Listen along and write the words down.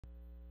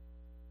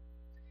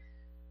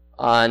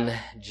On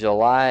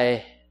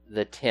July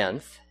the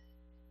 10th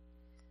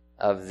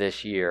of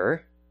this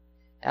year,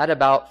 at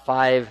about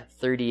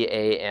 5:30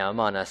 a.m.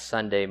 on a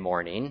Sunday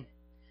morning,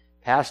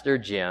 Pastor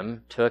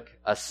Jim took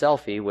a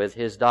selfie with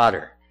his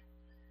daughter.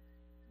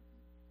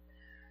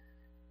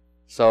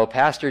 So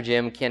Pastor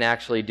Jim can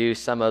actually do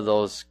some of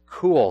those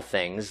cool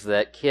things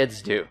that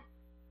kids do.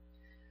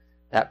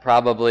 That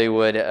probably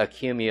would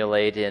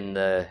accumulate in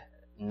the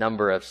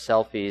number of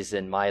selfies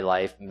in my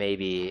life,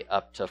 maybe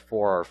up to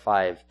 4 or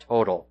 5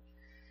 total.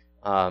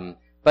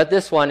 But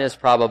this one is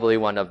probably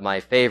one of my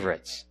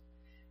favorites.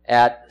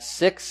 At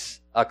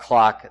 6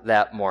 o'clock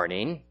that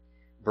morning,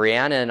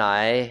 Brianna and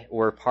I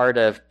were part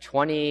of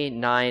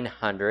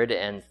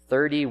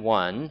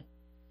 2,931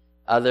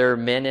 other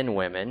men and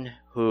women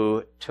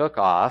who took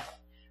off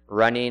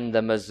running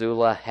the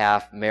Missoula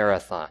Half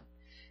Marathon.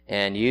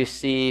 And you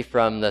see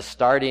from the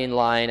starting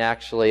line,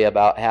 actually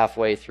about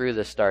halfway through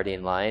the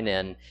starting line,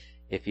 and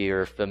if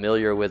you're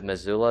familiar with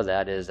Missoula,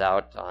 that is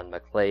out on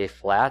Maclay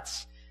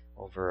Flats,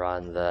 over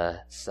on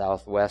the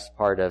southwest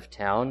part of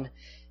town,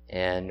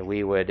 and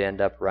we would end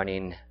up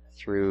running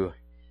through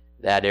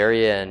that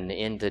area and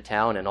into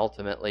town and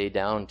ultimately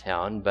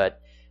downtown.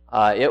 But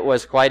it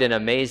was quite an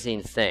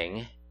amazing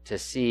thing to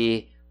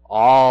see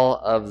all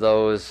of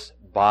those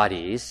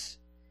bodies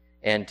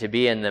and to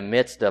be in the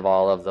midst of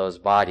all of those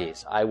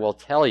bodies. I will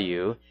tell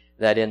you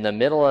that in the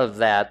middle of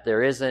that,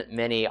 there isn't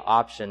many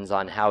options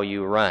on how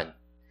you run.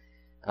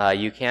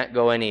 You can't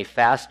go any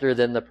faster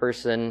than the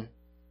person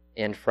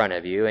in front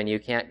of you, and you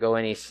can't go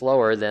any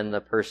slower than the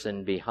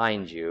person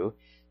behind you.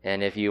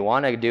 And if you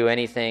want to do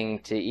anything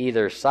to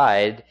either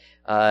side,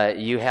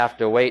 you have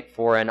to wait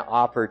for an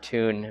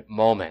opportune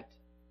moment.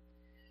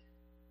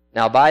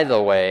 Now, by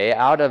the way,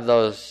 out of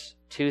those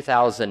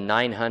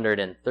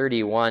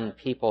 2,931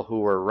 people who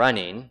were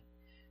running,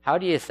 how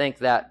do you think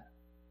that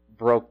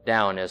broke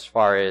down as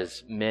far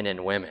as men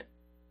and women?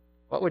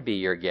 What would be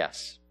your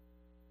guess?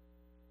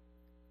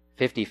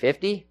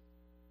 50-50?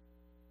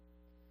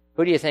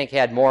 Who do you think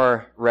had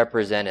more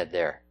represented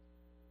there?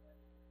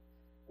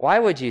 Why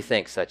would you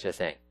think such a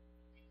thing?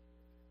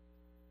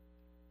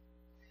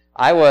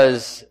 I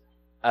was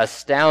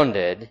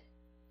astounded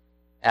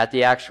at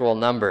the actual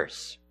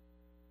numbers.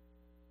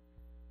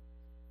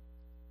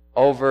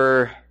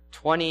 Over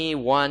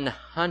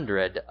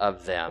 2,100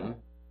 of them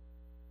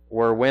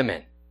were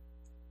women.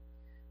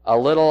 A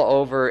little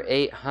over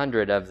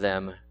 800 of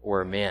them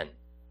were men.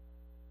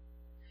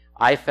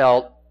 I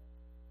felt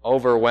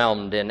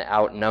overwhelmed and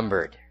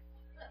outnumbered.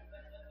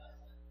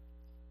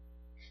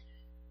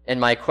 And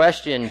my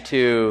question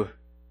to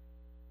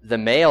the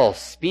male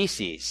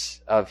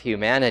species of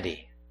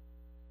humanity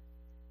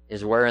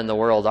is, where in the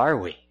world are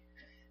we?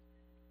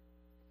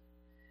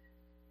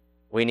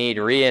 We need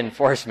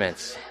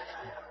reinforcements.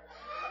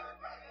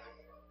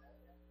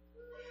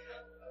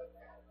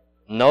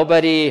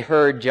 Nobody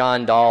heard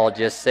John Dahl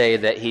just say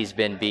that he's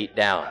been beat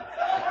down.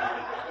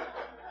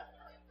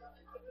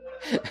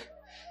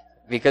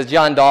 Because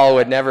John Dahl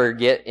would never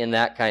get in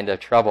that kind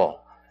of trouble.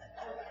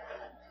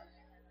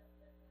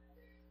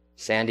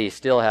 Sandy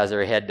still has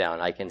her head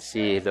down. I can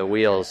see the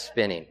wheels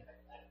spinning.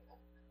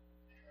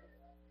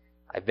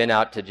 I've been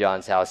out to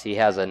John's house. He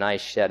has a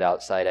nice shed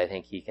outside. I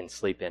think he can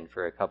sleep in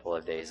for a couple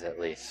of days at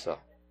least.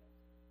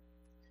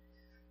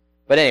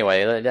 But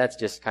anyway, that's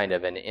just kind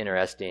of an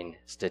interesting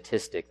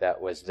statistic that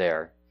was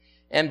there.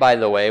 And by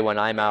the way, when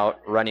I'm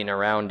out running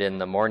around in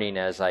the morning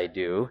as I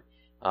do,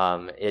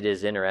 it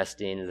is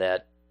interesting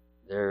that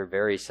there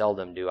very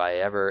seldom do I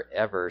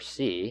ever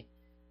see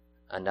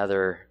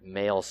another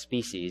male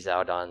species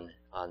out on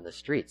the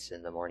streets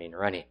in the morning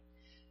running.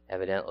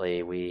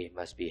 Evidently, we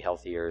must be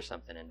healthier or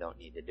something and don't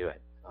need to do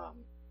it.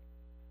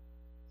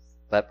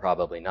 But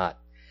probably not.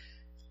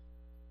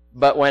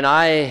 But when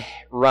I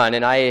run,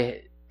 and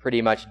I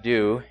pretty much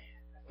do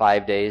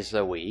 5 days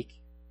a week,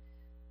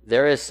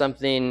 there is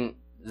something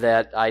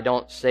that I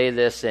don't say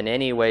this in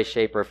any way,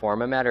 shape, or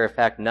form. As a matter of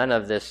fact, none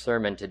of this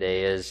sermon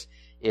today is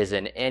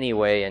in any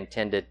way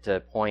intended to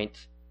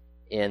point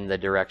in the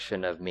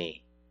direction of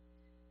me.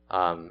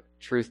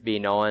 Truth be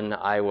known,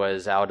 I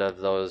was out of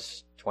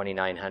those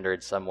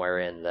 2,900 somewhere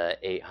in the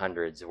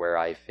 800s where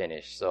I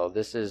finished. So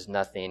this is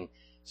nothing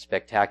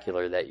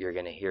spectacular that you're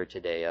going to hear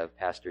today of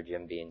Pastor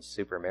Jim being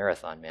super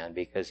marathon man,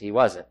 because he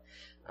wasn't.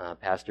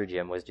 Pastor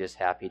Jim was just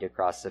happy to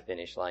cross the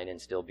finish line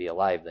and still be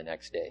alive the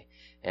next day.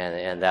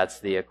 And that's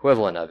the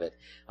equivalent of it.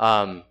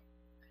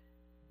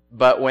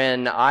 But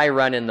when I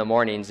run in the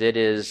mornings, it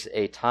is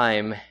a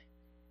time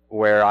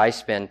where I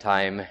spend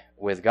time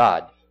with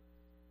God.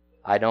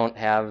 I don't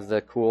have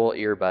the cool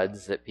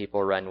earbuds that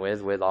people run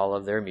with all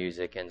of their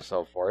music and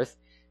so forth.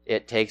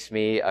 It takes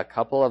me a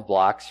couple of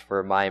blocks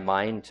for my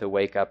mind to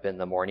wake up in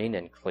the morning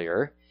and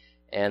clear.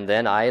 And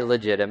then I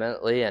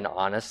legitimately and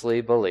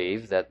honestly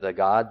believe that the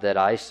God that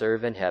I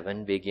serve in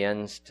heaven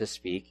begins to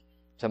speak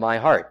to my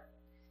heart.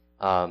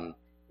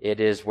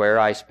 It is where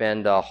I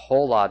spend a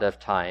whole lot of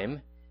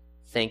time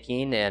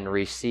thinking and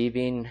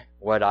receiving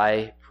what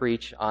I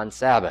preach on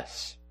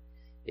Sabbaths.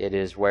 It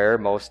is where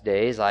most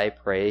days I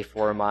pray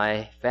for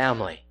my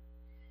family.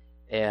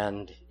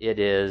 and it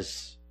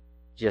is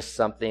just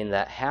something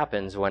that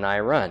happens when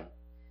I run.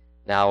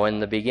 Now, in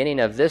the beginning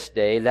of this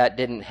day, that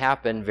didn't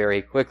happen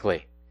very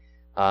quickly,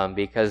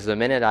 because the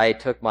minute I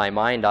took my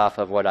mind off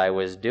of what I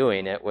was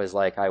doing, it was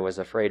like I was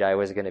afraid I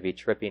was going to be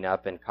tripping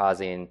up and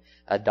causing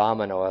a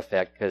domino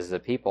effect, because the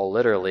people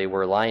literally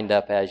were lined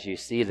up as you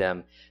see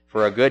them.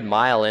 For a good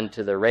mile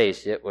into the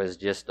race, it was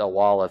just a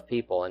wall of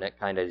people, and it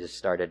kind of just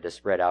started to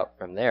spread out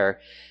from there.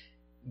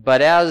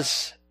 But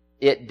as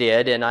it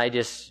did, and I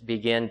just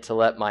began to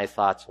let my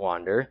thoughts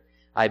wander,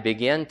 I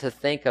began to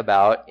think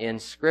about in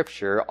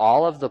Scripture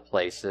all of the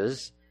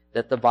places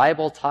that the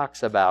Bible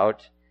talks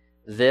about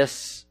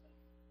this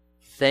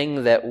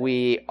thing that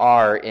we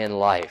are in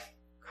life.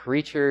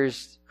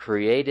 Creatures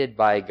created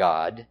by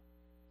God.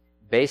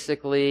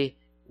 Basically,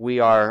 we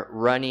are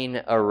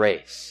running a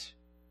race.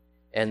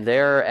 And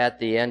there at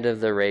the end of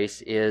the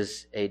race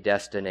is a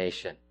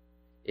destination.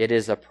 It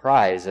is a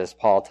prize, as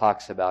Paul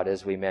talks about,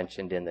 as we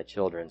mentioned in the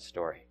children's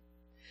story.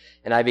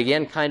 And I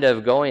began kind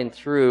of going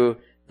through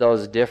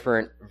those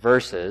different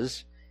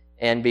verses,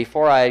 and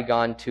before I had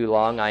gone too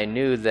long, I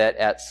knew that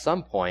at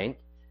some point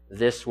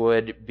this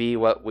would be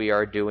what we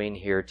are doing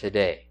here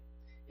today.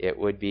 It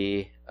would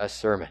be a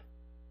sermon.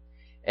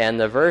 And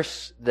the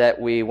verse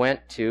that we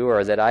went to,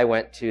 or that I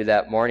went to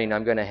that morning,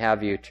 I'm going to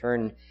have you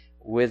turn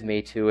with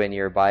me to in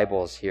your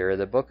Bibles here,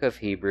 the book of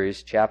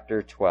Hebrews,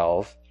 chapter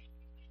 12,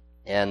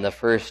 and the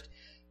first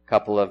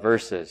couple of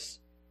verses.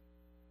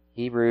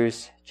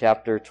 Hebrews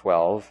chapter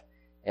 12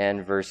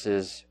 and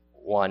verses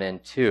 1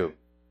 and 2.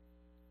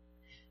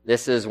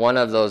 This is one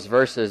of those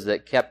verses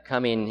that kept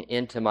coming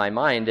into my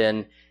mind,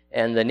 and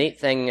the neat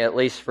thing, at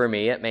least for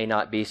me, it may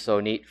not be so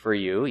neat for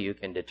you, you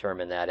can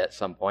determine that at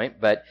some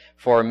point, but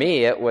for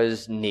me it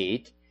was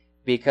neat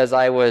because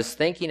I was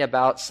thinking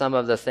about some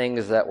of the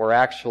things that were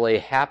actually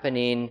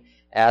happening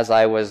as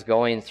I was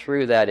going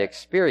through that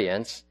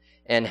experience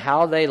and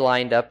how they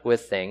lined up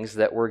with things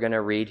that we're going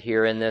to read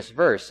here in this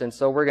verse. And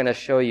so we're going to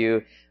show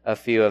you a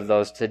few of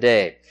those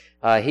today.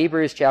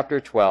 Hebrews chapter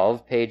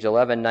 12, page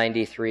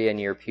 1193 in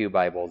your pew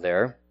Bible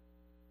there,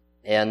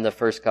 and the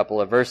first couple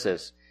of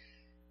verses.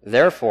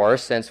 Therefore,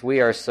 since we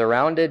are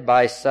surrounded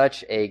by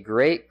such a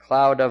great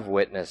cloud of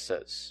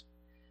witnesses.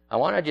 I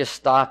want to just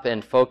stop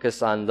and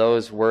focus on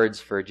those words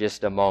for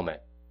just a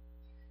moment.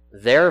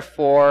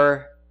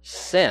 Therefore,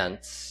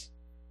 since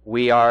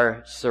we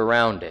are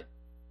surrounded.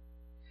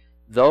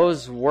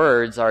 Those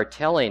words are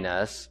telling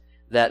us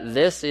that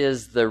this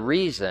is the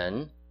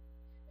reason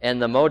and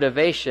the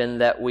motivation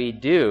that we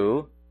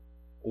do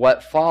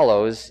what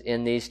follows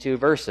in these two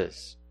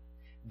verses.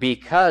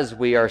 Because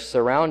we are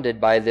surrounded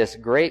by this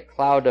great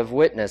cloud of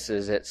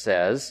witnesses, it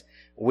says,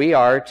 we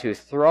are to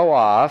throw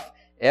off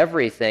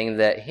everything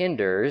that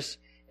hinders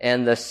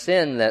and the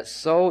sin that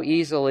so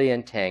easily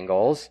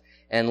entangles,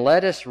 and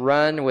let us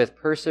run with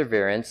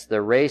perseverance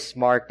the race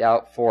marked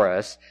out for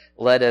us.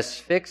 Let us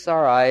fix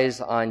our eyes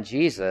on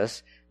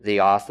Jesus, the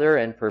author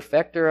and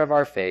perfecter of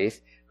our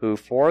faith, who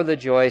for the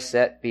joy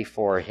set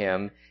before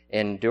him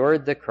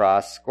endured the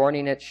cross,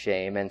 scorning its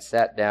shame, and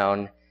sat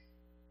down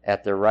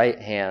at the right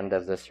hand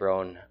of the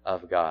throne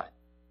of God.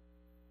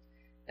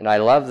 And I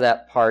love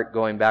that part,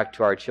 going back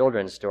to our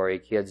children's story,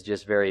 kids,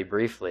 just very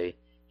briefly.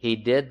 He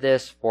did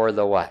this for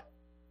the what?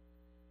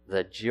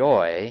 The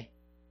joy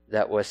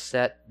that was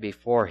set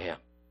before him.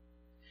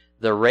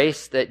 The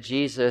race that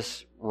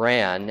Jesus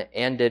ran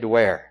ended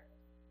where?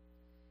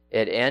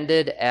 It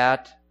ended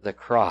at the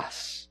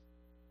cross.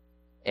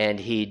 And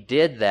he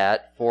did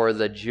that for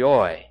the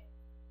joy.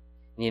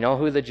 You know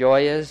who the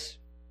joy is?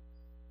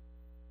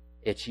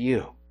 It's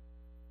you.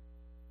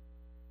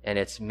 And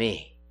it's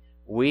me.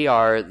 We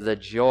are the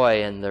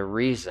joy and the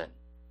reason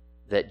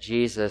that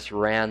Jesus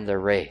ran the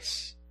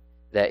race,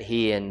 that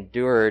he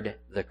endured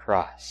the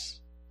cross.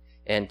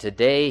 And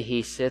today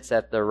he sits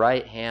at the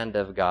right hand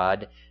of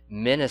God,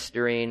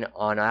 ministering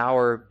on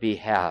our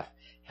behalf,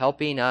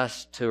 helping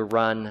us to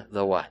run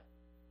the what?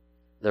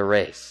 The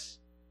race.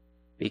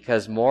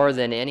 Because more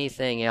than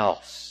anything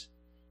else,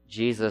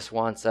 Jesus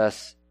wants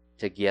us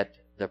to get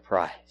the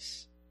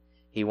prize.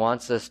 He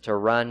wants us to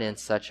run in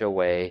such a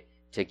way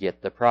to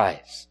get the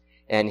prize.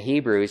 And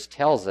Hebrews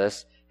tells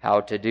us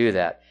how to do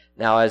that.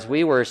 Now, as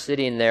we were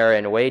sitting there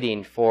and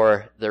waiting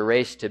for the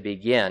race to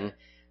begin,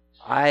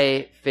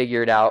 I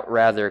figured out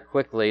rather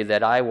quickly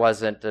that I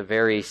wasn't a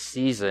very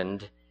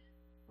seasoned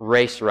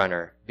race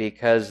runner,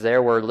 because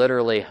there were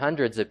literally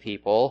hundreds of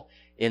people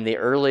in the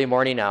early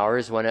morning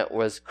hours when it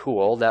was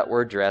cool that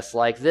were dressed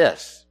like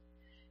this.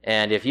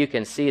 And if you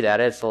can see that,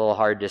 it's a little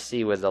hard to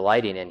see with the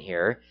lighting in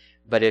here,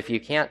 but if you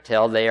can't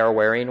tell, they are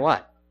wearing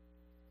what?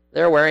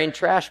 They're wearing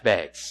trash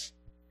bags.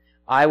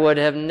 I would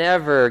have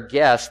never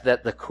guessed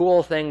that the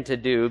cool thing to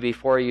do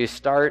before you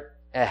start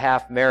a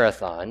half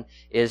marathon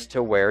is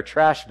to wear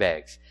trash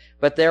bags.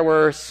 But there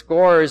were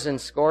scores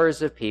and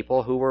scores of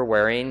people who were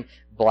wearing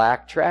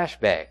black trash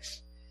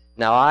bags.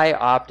 Now, I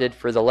opted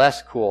for the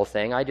less cool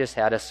thing. I just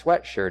had a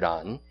sweatshirt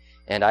on,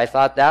 and I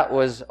thought that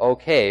was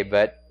okay,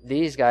 but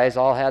these guys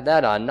all had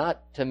that on,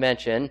 not to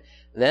mention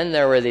Then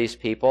there were these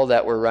people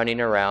that were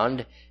running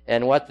around,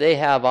 and what they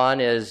have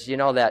on is, you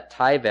know, that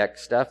Tyvek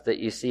stuff that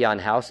you see on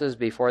houses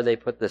before they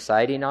put the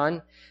siding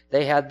on?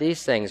 They had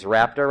these things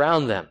wrapped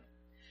around them.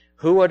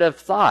 Who would have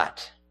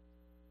thought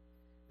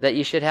that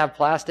you should have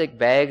plastic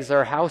bags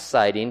or house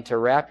siding to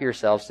wrap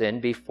yourselves in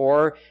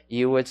before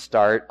you would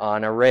start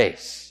on a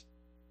race?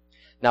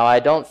 Now, I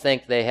don't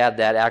think they had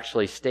that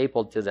actually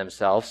stapled to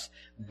themselves,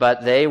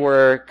 but they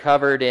were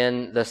covered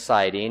in the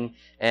siding,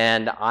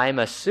 and I'm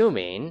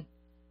assuming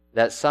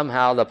that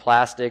somehow the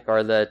plastic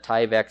or the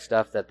Tyvek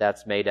stuff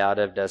that's made out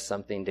of does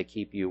something to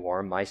keep you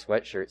warm. My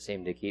sweatshirt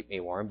seemed to keep me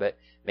warm, but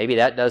maybe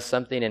that does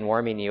something in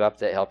warming you up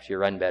that helps you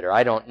run better.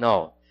 I don't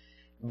know.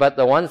 But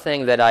the one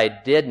thing that I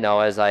did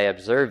know as I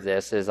observed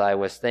this is I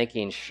was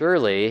thinking,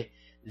 surely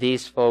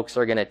these folks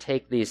are going to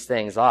take these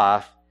things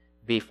off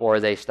before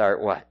they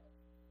start what?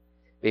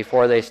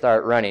 Before they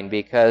start running,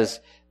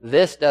 because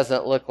this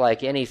doesn't look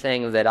like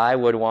anything that I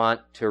would want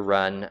to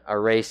run a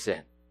race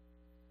in.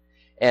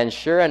 And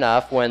sure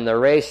enough, when the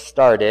race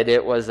started,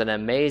 it was an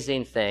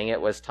amazing thing. It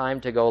was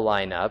time to go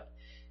line up.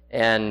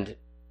 And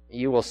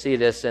you will see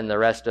this in the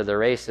rest of the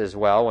race as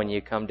well when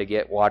you come to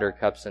get water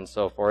cups and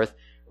so forth.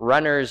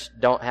 Runners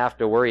don't have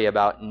to worry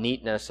about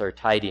neatness or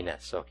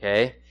tidiness,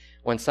 okay?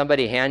 When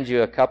somebody hands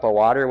you a cup of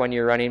water when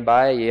you're running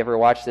by, you ever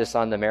watch this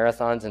on the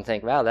marathons and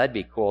think, wow, that'd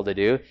be cool to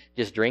do.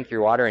 Just drink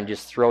your water and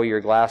just throw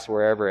your glass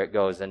wherever it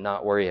goes and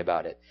not worry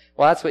about it.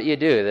 Well, that's what you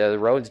do. The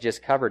road's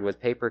just covered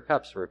with paper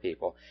cups for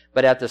people.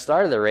 But at the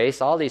start of the race,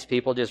 all these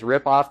people just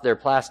rip off their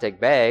plastic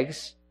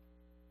bags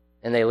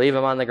and they leave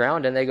them on the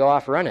ground and they go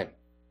off running.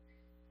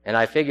 And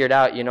I figured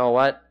out, you know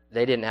what?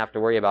 They didn't have to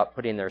worry about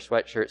putting their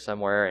sweatshirt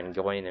somewhere and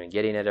going and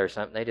getting it or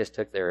something. They just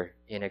took their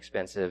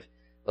inexpensive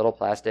little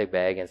plastic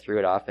bag and threw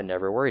it off and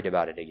never worried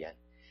about it again.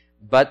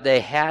 But they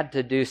had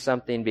to do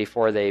something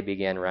before they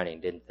began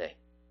running, didn't they?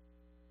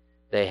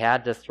 They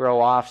had to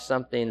throw off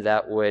something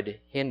that would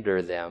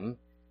hinder them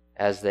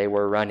as they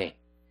were running.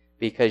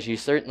 Because you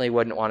certainly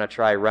wouldn't want to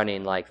try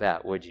running like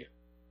that, would you?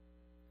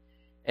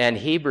 And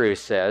Hebrews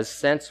says,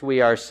 since we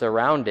are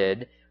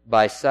surrounded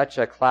by such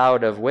a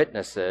cloud of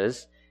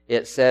witnesses,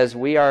 it says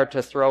we are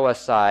to throw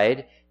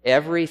aside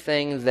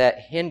everything that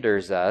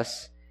hinders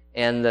us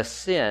and the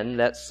sin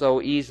that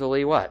so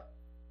easily what?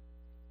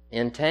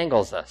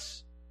 Entangles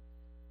us.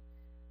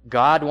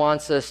 God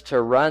wants us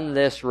to run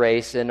this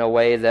race in a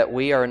way that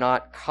we are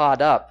not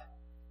caught up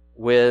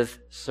with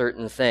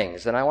certain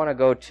things. And I want to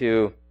go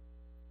to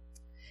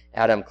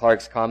Adam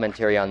Clark's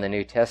commentary on the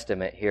New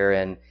Testament here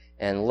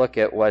and look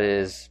at what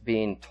is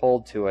being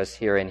told to us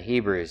here in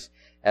Hebrews.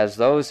 As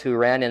those who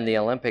ran in the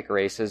Olympic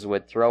races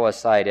would throw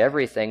aside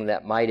everything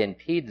that might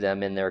impede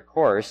them in their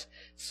course,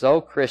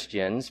 so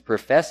Christians,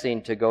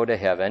 professing to go to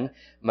heaven,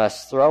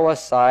 must throw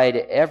aside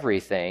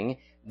everything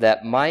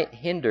that might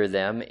hinder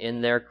them in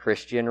their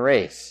Christian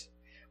race.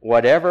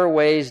 Whatever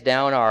weighs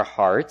down our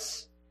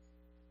hearts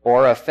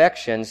or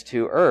affections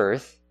to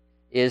earth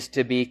is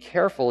to be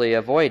carefully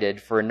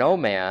avoided, for no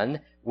man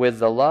with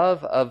the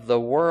love of the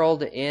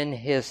world in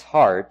his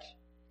heart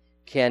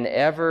can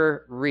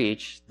ever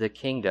reach the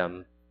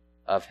kingdom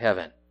of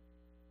heaven.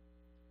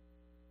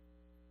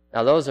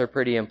 Now those are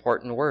pretty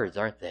important words,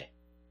 aren't they?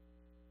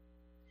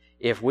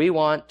 If we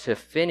want to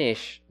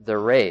finish the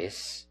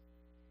race,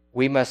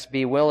 we must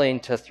be willing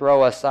to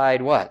throw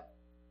aside what?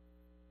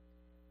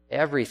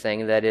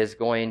 Everything that is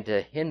going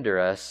to hinder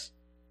us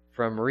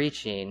from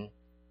reaching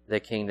the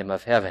kingdom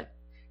of heaven.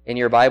 In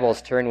your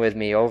Bibles, turn with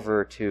me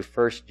over to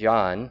 1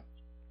 John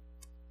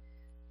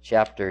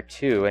chapter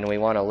 2, and we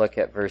want to look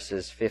at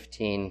verses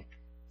 15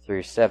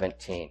 through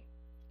 17.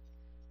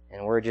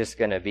 And we're just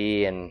going to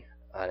be in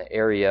an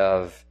area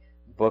of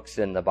books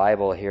in the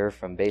Bible here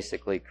from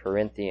basically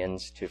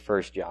Corinthians to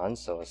 1 John,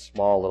 so a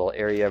small little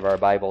area of our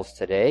Bibles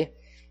today,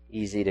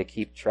 easy to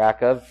keep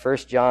track of. 1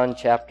 John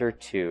chapter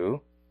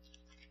 2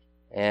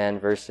 and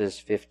verses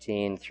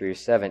 15 through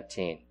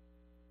 17.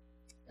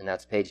 And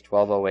that's page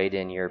 1208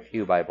 in your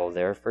Pew Bible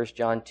there, 1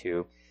 John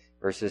 2,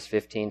 verses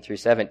 15 through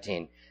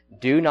 17.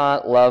 Do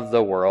not love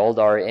the world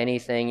or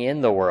anything in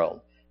the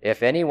world.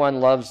 If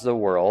anyone loves the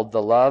world,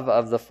 the love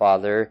of the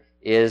Father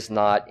is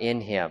not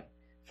in him.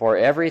 For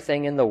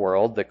everything in the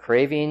world, the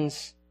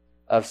cravings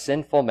of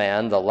sinful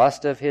man, the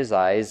lust of his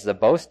eyes, the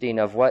boasting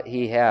of what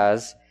he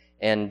has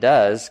and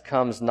does,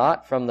 comes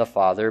not from the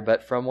Father,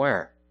 but from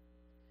where?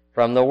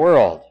 From the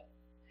world.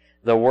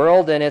 The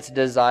world and its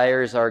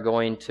desires are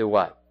going to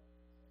what?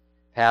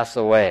 Pass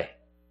away.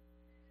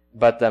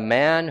 But the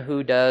man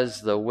who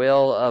does the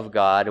will of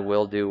God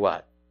will do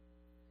what?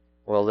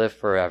 Will live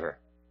forever.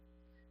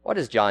 What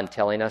is John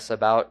telling us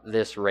about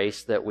this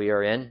race that we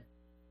are in?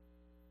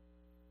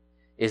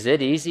 Is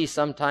it easy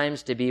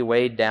sometimes to be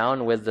weighed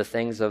down with the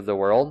things of the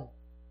world?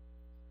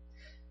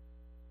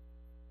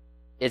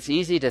 It's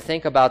easy to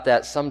think about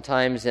that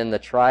sometimes in the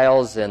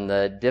trials and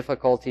the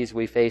difficulties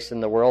we face in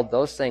the world.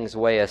 Those things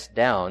weigh us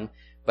down.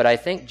 But I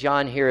think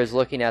John here is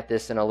looking at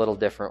this in a little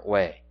different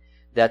way.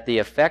 That the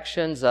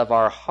affections of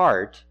our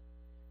heart,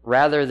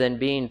 rather than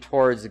being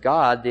towards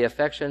God, the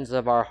affections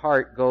of our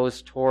heart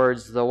goes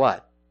towards the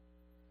what?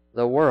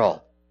 the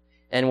world.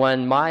 And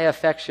when my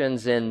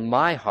affections in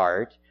my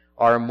heart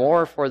are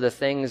more for the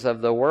things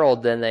of the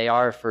world than they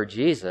are for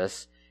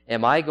Jesus,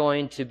 am I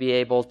going to be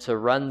able to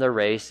run the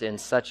race in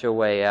such a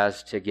way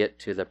as to get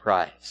to the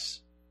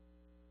prize?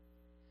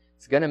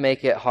 It's going to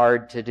make it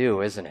hard to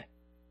do, isn't it?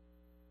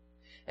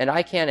 And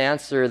I can't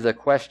answer the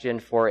question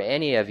for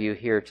any of you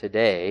here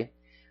today,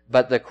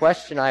 but the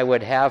question I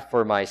would have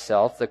for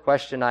myself, the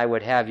question I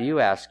would have you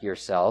ask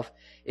yourself,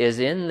 is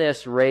in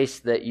this race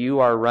that you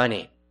are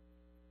running,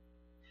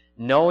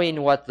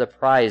 knowing what the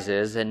prize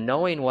is and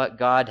knowing what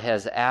God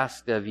has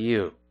asked of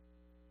you,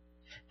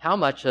 how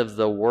much of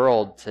the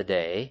world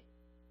today,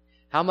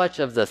 how much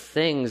of the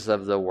things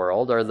of the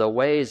world or the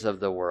ways of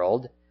the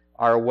world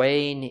are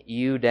weighing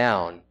you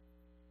down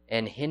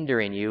and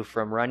hindering you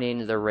from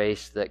running the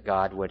race that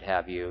God would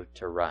have you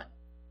to run?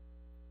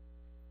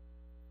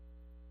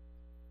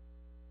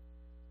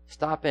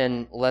 Stop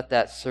and let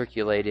that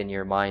circulate in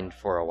your mind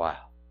for a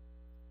while.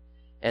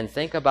 And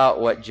think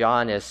about what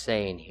John is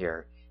saying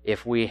here.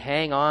 If we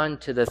hang on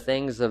to the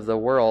things of the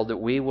world,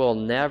 we will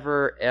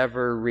never,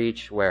 ever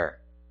reach where?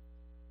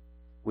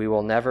 We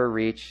will never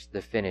reach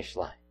the finish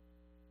line.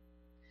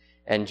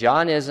 And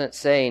John isn't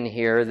saying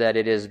here that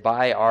it is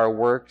by our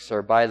works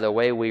or by the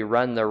way we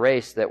run the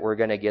race that we're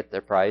going to get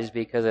the prize,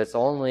 because it's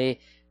only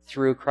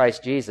through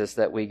Christ Jesus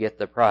that we get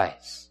the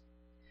prize.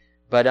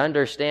 But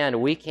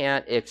understand, we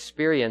can't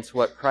experience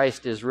what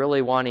Christ is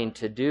really wanting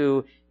to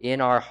do in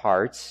our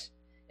hearts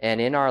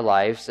and in our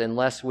lives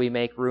unless we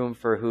make room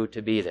for who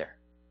to be there?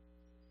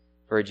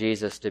 For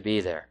Jesus to be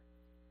there.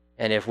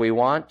 And if we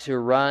want to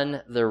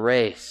run the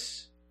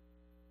race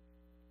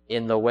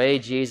in the way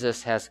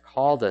Jesus has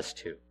called us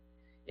to,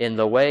 in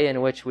the way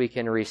in which we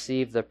can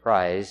receive the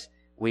prize,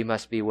 we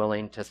must be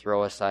willing to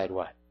throw aside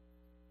what?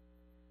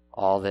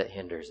 All that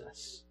hinders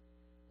us.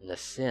 And the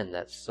sin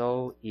that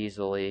so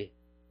easily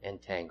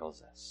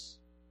entangles us.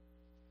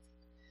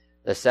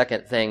 The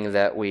second thing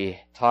that we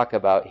talk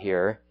about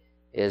here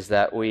is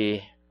that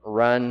we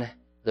run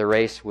the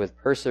race with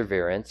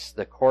perseverance,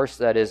 the course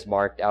that is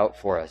marked out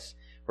for us.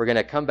 We're going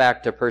to come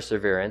back to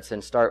perseverance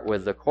and start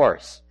with the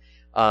course.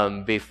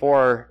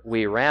 Before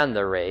we ran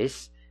the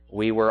race,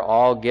 we were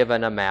all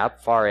given a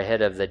map far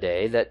ahead of the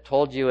day that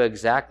told you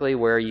exactly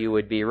where you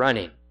would be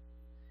running.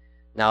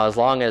 Now, as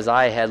long as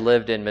I had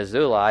lived in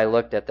Missoula, I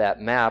looked at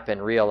that map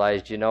and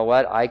realized, you know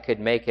what, I could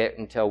make it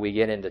until we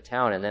get into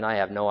town, and then I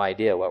have no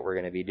idea what we're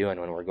going to be doing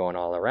when we're going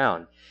all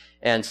around.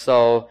 And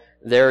so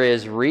there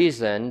is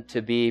reason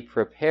to be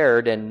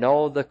prepared and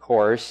know the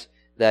course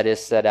that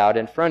is set out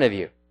in front of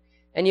you.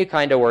 And you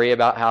kind of worry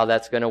about how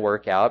that's going to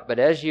work out, but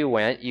as you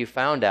went, you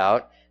found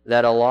out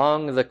that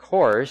along the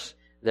course,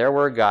 there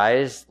were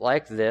guys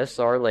like this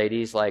or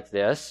ladies like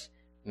this,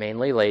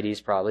 mainly ladies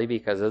probably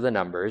because of the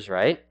numbers,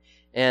 right?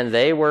 And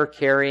they were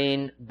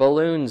carrying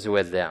balloons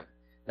with them.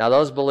 Now,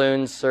 those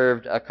balloons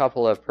served a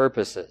couple of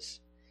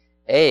purposes.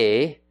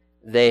 A,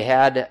 they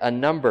had a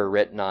number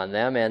written on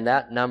them, and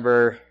that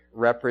number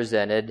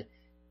represented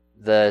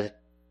the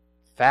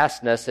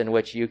fastness in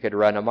which you could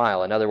run a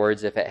mile. In other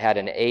words, if it had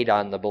an 8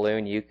 on the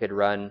balloon, you could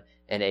run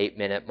an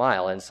 8-minute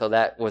mile. And so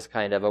that was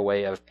kind of a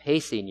way of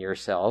pacing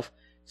yourself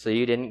so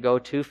you didn't go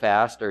too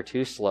fast or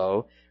too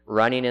slow,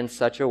 running in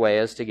such a way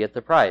as to get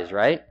the prize,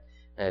 right?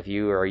 If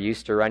you are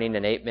used to running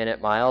an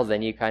 8-minute mile,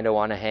 then you kind of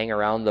want to hang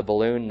around the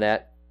balloon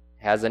that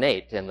has an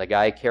 8. And the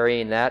guy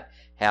carrying that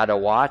had a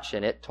watch,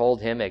 and it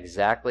told him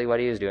exactly what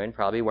he was doing,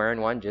 probably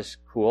wearing one just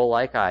cool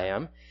like I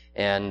am.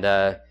 And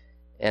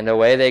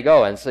away they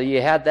go. And so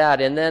you had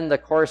that. And then the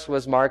course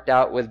was marked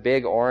out with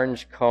big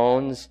orange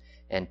cones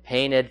and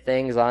painted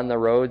things on the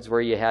roads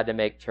where you had to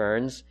make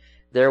turns.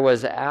 There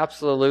was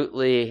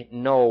absolutely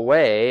no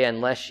way,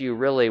 unless you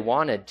really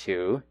wanted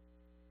to,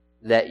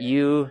 that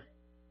you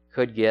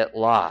could get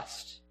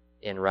lost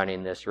in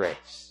running this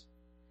race.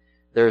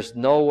 There's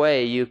no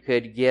way you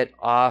could get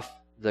off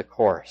the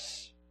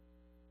course.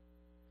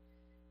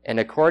 And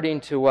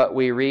according to what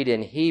we read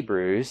in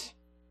Hebrews,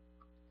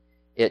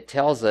 it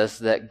tells us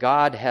that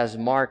God has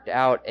marked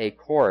out a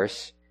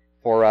course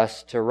for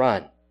us to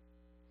run.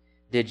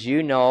 Did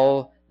you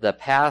know the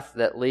path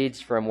that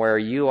leads from where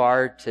you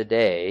are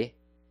today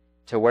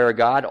to where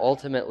God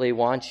ultimately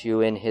wants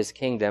you in His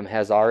kingdom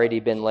has already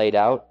been laid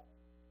out?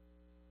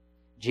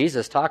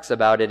 Jesus talks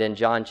about it in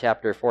John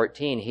chapter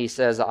 14. He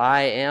says,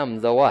 I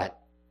am the what?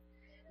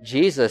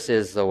 Jesus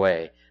is the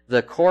way.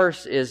 The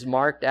course is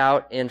marked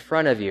out in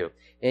front of you.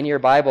 In your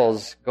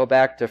Bibles, go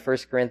back to 1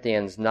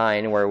 Corinthians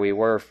 9, where we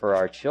were for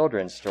our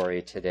children's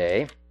story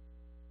today.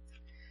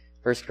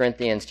 1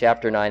 Corinthians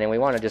chapter 9, and we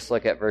want to just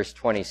look at verse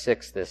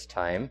 26 this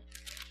time.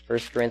 1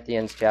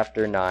 Corinthians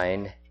chapter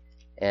 9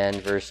 and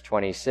verse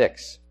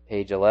 26,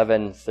 page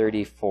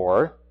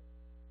 1134.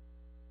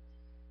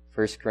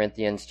 1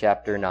 Corinthians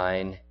chapter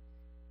 9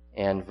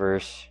 and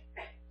verse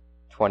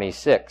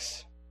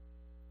 26.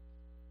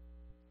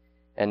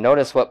 And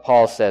notice what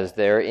Paul says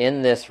there.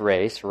 In this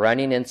race,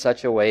 running in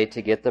such a way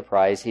to get the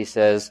prize, he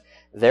says,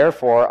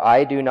 therefore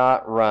I do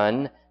not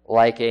run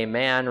like a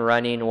man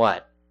running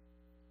what?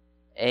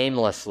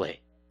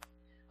 Aimlessly.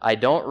 I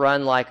don't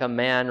run like a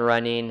man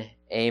running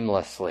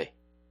aimlessly.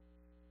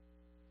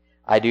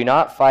 I do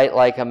not fight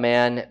like a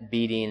man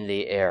beating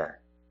the air.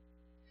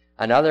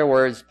 In other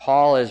words,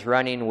 Paul is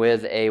running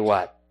with a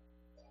what?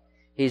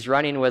 He's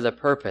running with a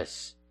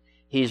purpose.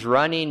 He's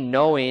running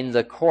knowing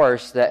the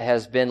course that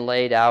has been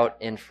laid out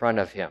in front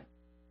of him.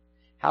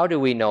 How do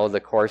we know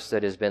the course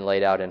that has been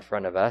laid out in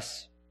front of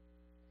us?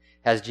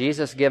 Has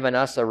Jesus given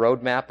us a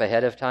roadmap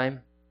ahead of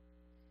time?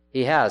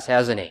 He has,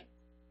 hasn't he?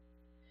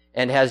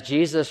 And has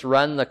Jesus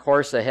run the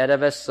course ahead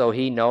of us so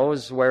he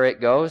knows where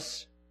it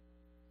goes?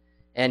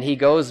 And he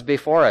goes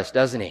before us,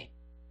 doesn't he?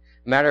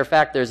 Matter of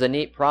fact, there's a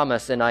neat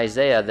promise in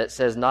Isaiah that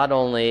says not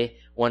only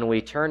when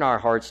we turn our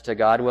hearts to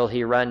God will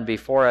he run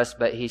before us,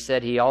 but he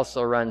said he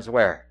also runs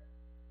where?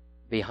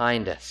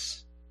 Behind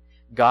us.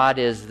 God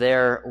is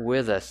there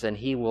with us, and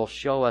he will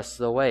show us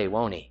the way,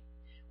 won't he?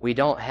 We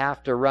don't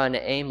have to run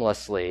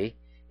aimlessly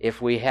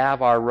if we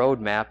have our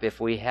roadmap, if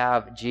we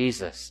have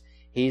Jesus.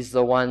 He's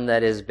the one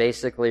that is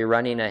basically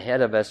running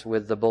ahead of us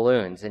with the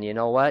balloons. And you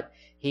know what?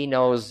 He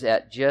knows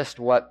at just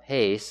what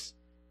pace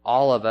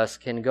all of us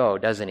can go,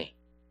 doesn't he?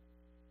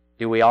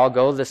 Do we all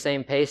go the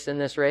same pace in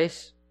this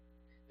race?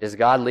 Does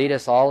God lead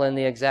us all in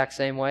the exact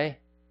same way?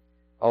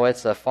 Oh,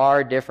 it's a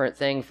far different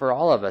thing for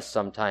all of us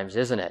sometimes,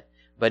 isn't it?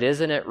 But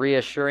isn't it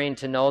reassuring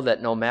to know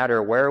that no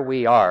matter where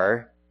we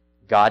are,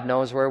 God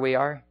knows where we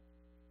are?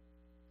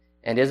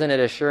 And isn't it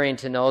assuring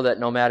to know that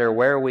no matter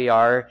where we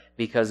are,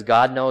 because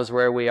God knows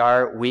where we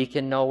are, we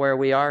can know where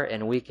we are,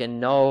 and we can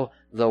know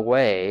the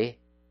way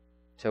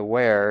to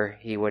where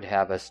he would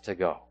have us to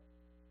go.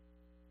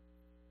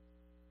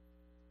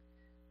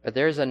 But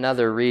there's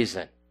another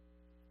reason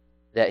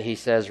that he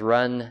says,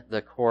 run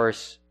the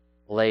course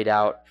laid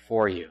out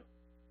for you.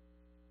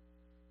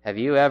 Have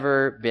you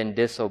ever been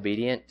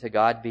disobedient to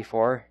God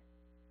before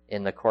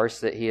in the course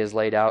that he has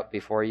laid out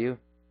before you?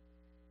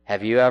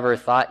 Have you ever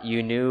thought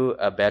you knew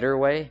a better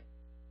way?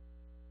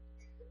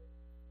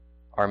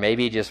 Or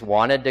maybe just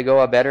wanted to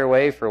go a better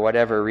way for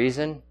whatever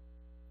reason?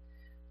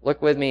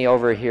 Look with me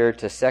over here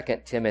to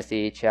 2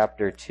 Timothy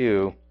chapter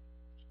 2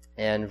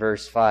 and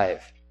verse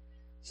 5.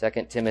 2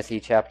 Timothy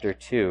chapter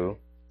 2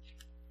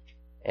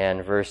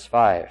 and verse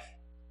 5.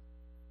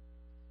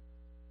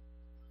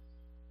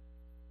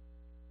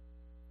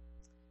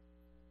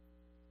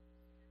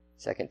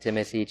 Second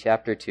Timothy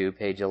chapter 2,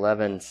 page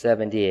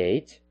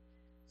 1178.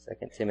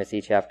 2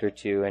 Timothy chapter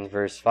 2 and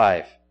verse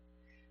 5.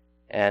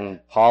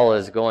 And Paul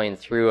is going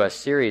through a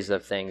series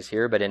of things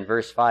here, but in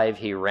verse 5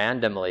 he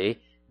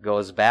randomly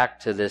goes back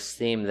to this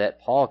theme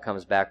that Paul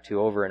comes back to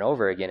over and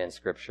over again in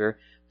Scripture.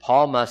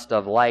 Paul must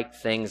have liked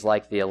things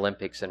like the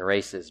Olympics and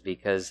races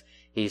because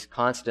he's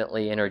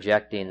constantly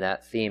interjecting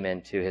that theme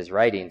into his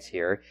writings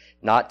here,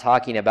 not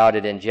talking about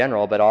it in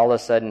general, but all of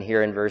a sudden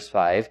here in verse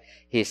 5,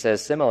 he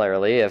says,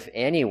 similarly, if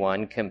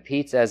anyone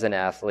competes as an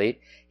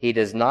athlete, he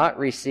does not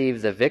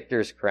receive the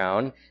victor's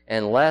crown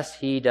unless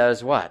he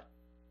does what?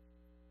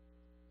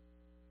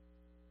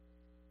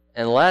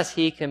 Unless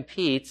he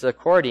competes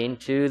according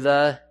to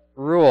the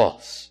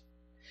rules.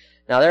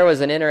 Now, there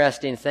was an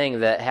interesting thing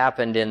that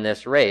happened in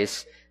this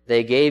race.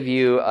 They gave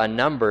you a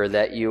number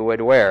that you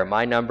would wear.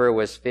 My number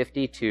was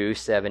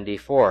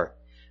 5274.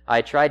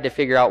 I tried to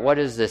figure out what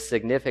is the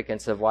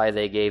significance of why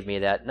they gave me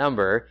that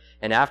number,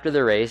 and after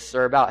the race,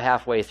 or about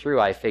halfway through,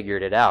 I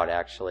figured it out,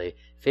 actually.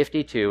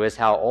 52 is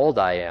how old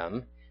I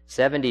am.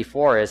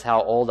 74 is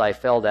how old I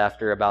felt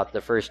after about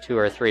the first 2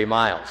 or 3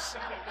 miles.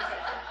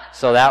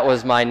 So that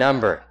was my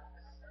number.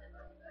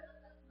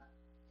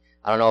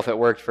 I don't know if it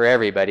worked for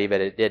everybody,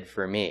 but it did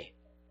for me.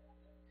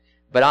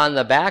 But on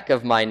the back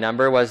of my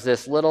number was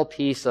this little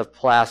piece of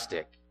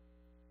plastic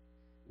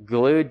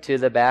glued to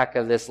the back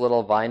of this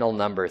little vinyl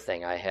number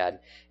thing I had.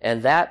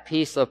 And that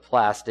piece of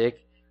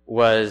plastic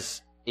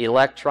was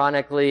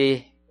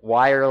electronically,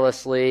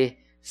 wirelessly,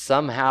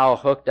 somehow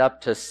hooked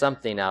up to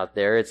something out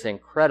there. It's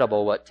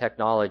incredible what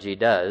technology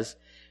does.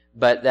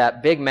 But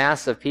that big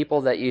mass of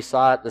people that you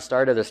saw at the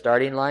start of the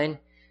starting line,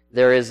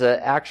 there is an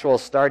actual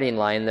starting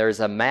line. There's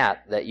a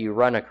mat that you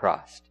run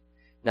across.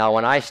 Now,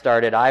 when I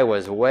started, I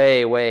was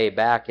way, way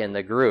back in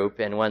the group,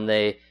 and when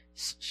they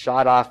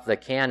shot off the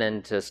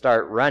cannon to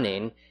start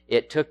running,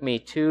 it took me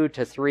 2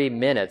 to 3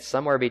 minutes,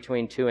 somewhere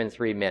between 2 and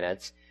 3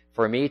 minutes,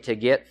 for me to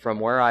get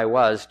from where I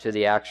was to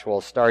the actual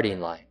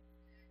starting line.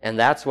 And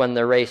that's when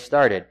the race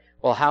started.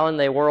 Well, how in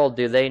the world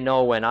do they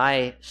know when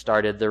I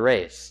started the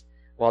race?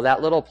 Well,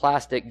 that little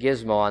plastic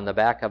gizmo on the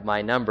back of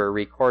my number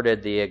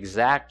recorded the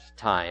exact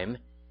time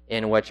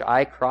in which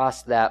I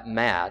crossed that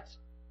mat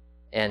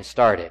and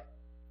started.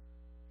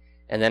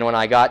 And then when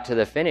I got to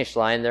the finish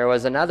line, there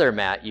was another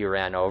mat you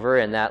ran over,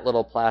 and that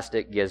little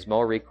plastic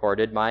gizmo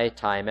recorded my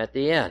time at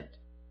the end.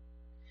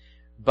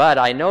 But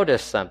I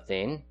noticed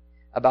something.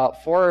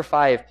 About 4 or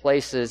 5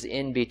 places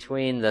in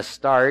between the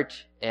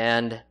start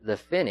and the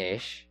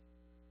finish,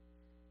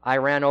 I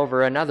ran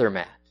over another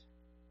mat.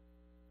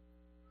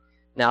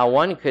 Now,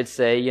 one could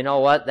say, you know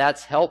what,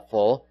 that's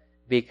helpful,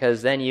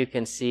 because then you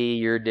can see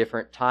your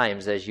different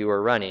times as you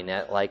were running.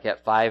 Like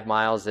at 5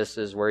 miles, this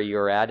is where you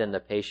were at and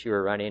the pace you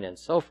were running and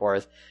so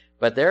forth.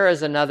 But there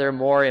is another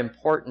more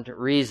important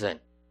reason.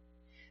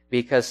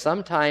 Because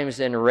sometimes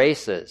in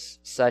races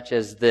such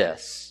as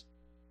this,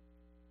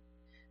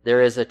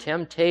 there is a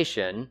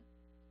temptation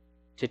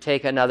to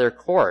take another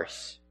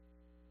course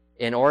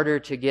in order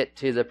to get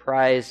to the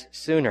prize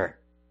sooner.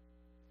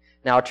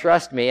 Now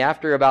trust me,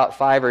 after about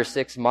 5 or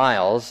 6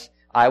 miles,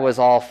 I was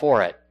all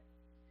for it.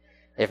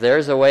 If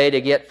there's a way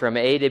to get from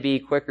A to B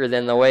quicker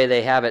than the way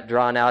they have it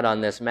drawn out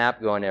on this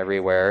map going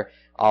everywhere,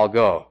 I'll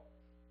go.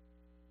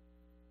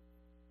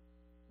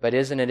 But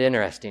isn't it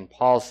interesting?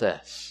 Paul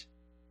says,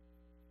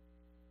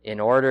 in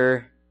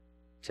order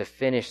to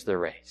finish the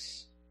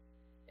race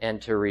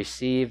and to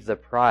receive the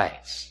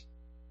prize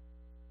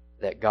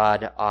that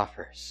God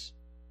offers,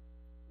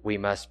 we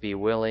must be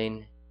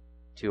willing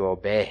to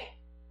obey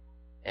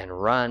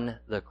and run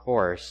the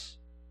course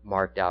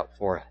marked out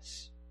for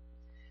us.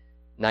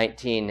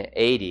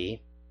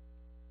 1980,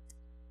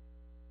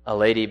 a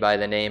lady by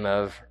the name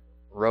of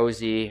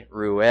Rosie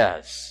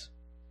Ruiz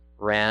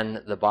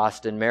ran the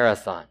Boston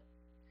Marathon.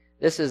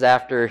 This is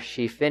after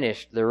she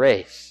finished the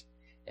race,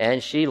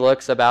 and she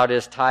looks about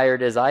as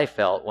tired as I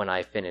felt when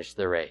I finished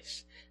the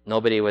race.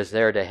 Nobody was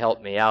there to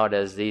help me out,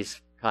 as these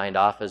kind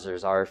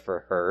officers are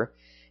for her.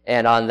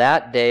 And on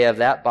that day of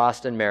that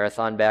Boston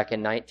Marathon back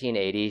in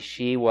 1980,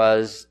 she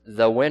was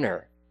the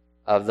winner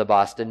of the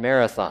Boston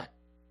Marathon.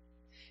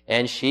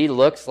 And she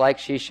looks like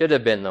she should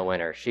have been the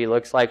winner. She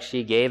looks like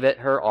she gave it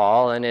her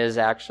all and is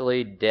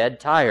actually dead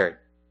tired.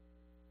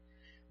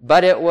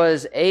 But it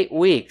was 8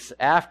 weeks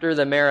after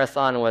the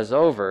marathon was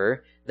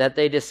over that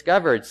they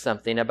discovered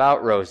something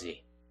about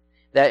Rosie,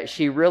 that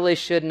she really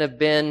shouldn't have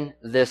been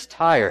this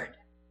tired.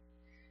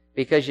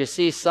 Because you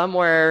see,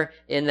 somewhere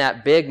in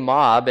that big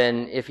mob,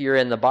 and if you're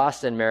in the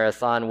Boston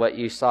Marathon, what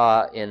you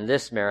saw in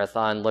this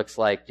marathon looks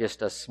like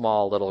just a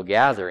small little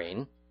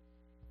gathering.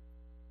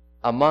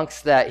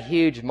 Amongst that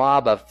huge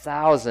mob of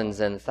thousands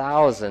and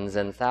thousands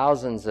and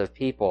thousands of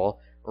people,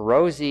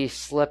 Rosie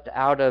slipped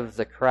out of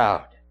the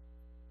crowd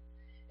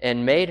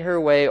and made her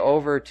way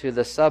over to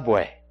the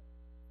subway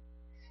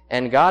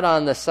and got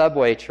on the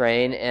subway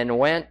train and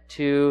went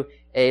to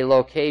a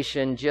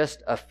location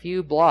just a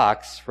few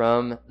blocks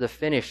from the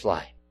finish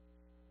line.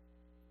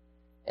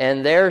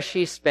 And there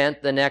she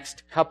spent the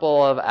next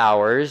couple of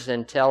hours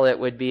until it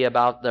would be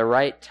about the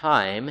right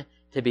time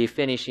to be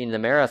finishing the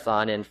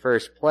marathon in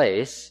first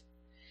place.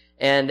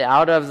 And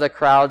out of the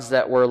crowds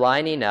that were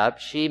lining up,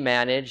 she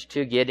managed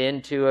to get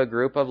into a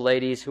group of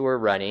ladies who were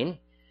running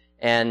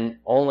and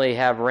only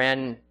have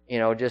ran,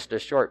 just a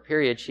short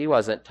period. She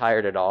wasn't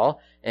tired at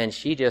all. And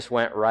she just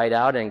went right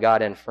out and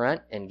got in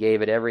front and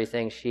gave it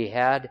everything she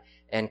had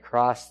and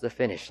crossed the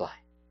finish line.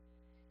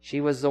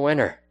 She was the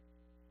winner.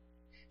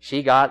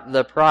 She got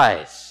the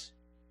prize.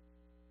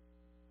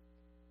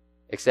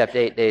 Except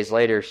 8 days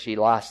later, she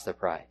lost the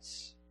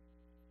prize.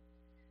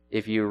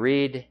 If you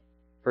read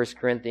 1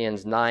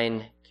 Corinthians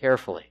 9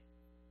 carefully,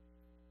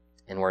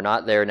 and we're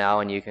not there now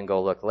and you can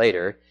go look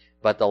later,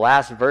 but the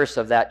last verse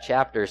of that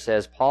chapter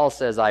says, Paul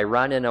says, I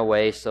run in a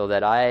way so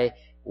that I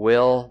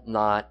will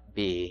not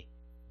be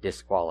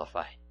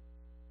disqualified.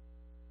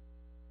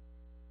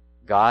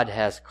 God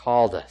has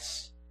called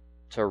us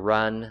to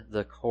run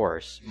the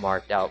course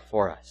marked out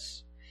for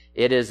us.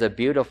 It is a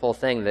beautiful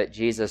thing that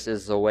Jesus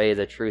is the way,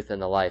 the truth,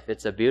 and the life.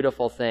 It's a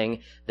beautiful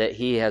thing that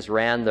He has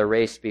ran the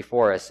race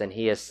before us and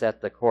He has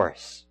set the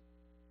course.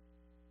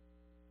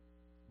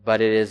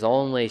 But it is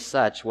only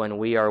such when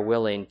we are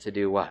willing to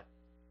do what?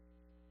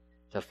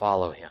 To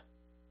follow Him.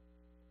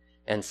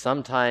 And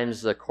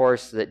sometimes the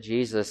course that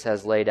Jesus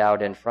has laid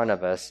out in front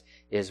of us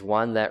is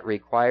one that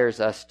requires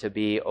us to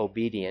be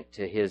obedient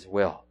to His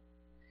will.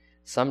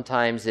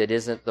 Sometimes it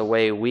isn't the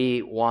way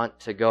we want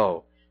to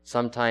go.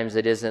 Sometimes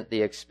it isn't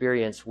the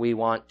experience we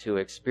want to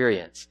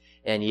experience.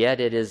 And yet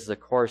it is the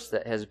course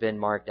that has been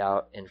marked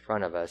out in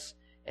front of us.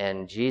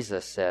 And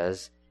Jesus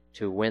says,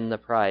 to win the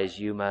prize,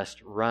 you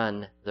must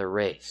run the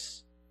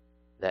race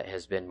that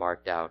has been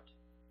marked out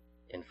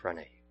in front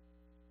of you.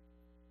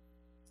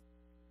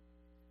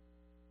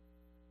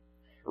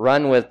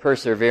 Run with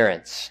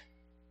perseverance.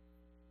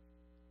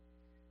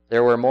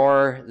 There were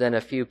more than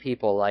a few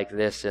people like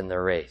this in the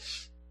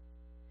race,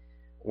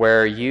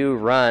 where you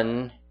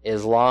run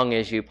as long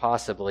as you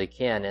possibly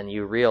can and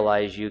you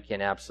realize you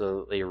can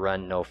absolutely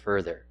run no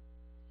further.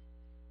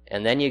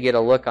 And then you get a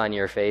look on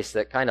your face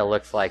that kind of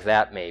looks like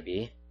that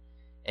maybe,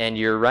 and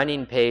your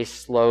running pace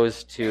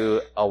slows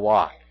to a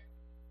walk.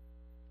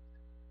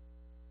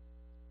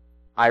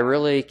 I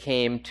really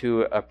came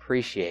to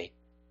appreciate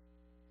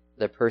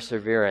the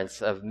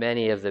perseverance of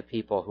many of the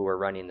people who were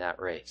running that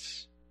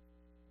race.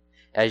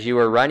 As you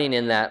were running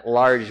in that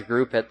large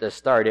group at the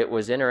start, it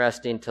was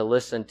interesting to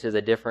listen to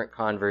the different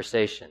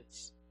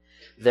conversations.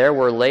 There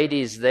were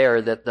ladies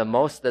there that the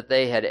most that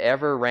they had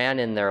ever ran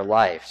in their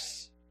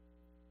lives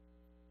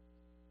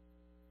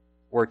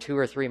were 2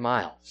 or 3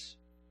 miles.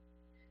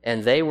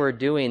 And they were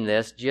doing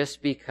this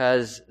just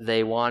because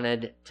they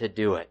wanted to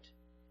do it,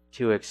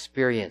 to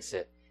experience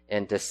it,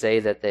 and to say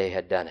that they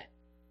had done it.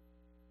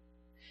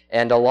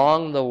 And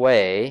along the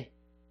way,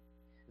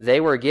 They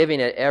were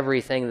giving it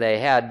everything they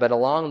had, but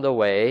along the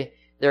way,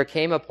 there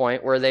came a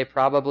point where they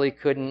probably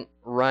couldn't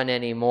run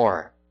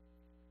anymore.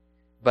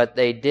 But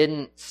they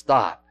didn't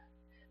stop.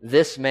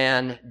 This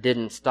man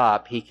didn't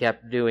stop. He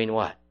kept doing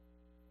what?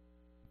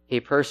 He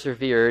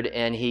persevered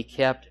and he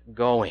kept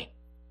going.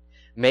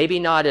 Maybe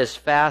not as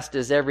fast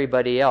as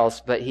everybody else,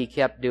 but he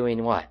kept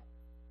doing what?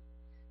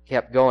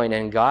 Kept going.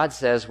 And God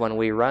says when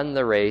we run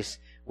the race,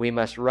 we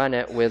must run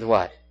it with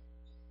what?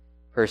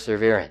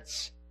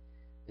 Perseverance.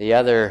 The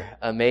other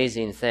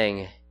amazing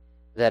thing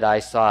that I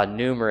saw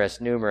numerous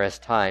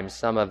times,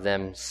 some of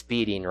them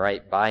speeding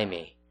right by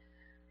me.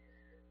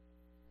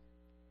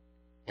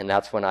 And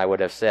that's when I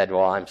would have said,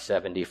 well, I'm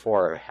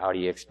 74. How do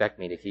you expect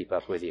me to keep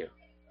up with you?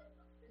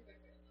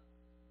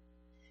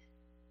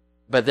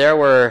 But there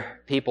were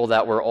people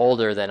that were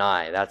older than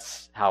I.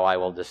 That's how I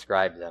will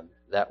describe them,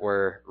 that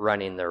were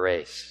running the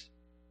race.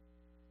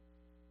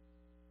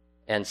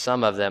 And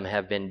some of them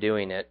have been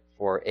doing it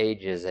for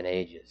ages and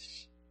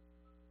ages.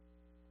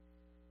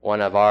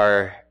 One of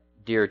our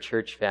dear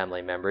church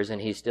family members,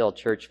 and he's still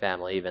church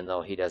family even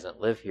though he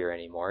doesn't live here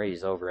anymore.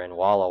 He's over in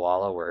Walla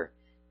Walla where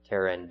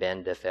Tara and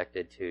Ben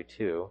defected to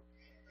too.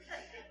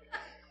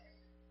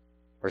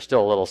 We're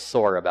still a little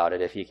sore about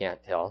it if you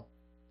can't tell.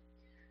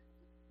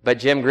 But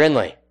Jim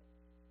Grinley,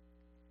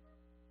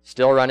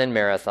 still running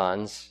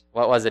marathons.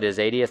 What was it, his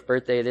 80th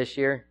birthday this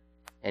year?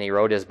 And he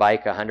rode his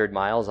bike 100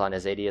 miles on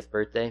his 80th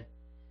birthday.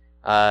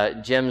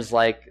 Jim's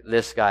like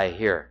this guy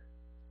here.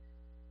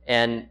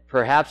 And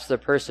perhaps the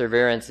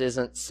perseverance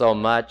isn't so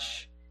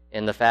much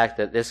in the fact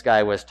that this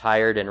guy was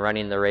tired and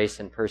running the race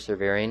and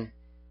persevering.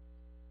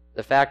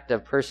 The fact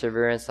of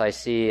perseverance I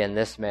see in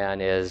this man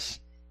is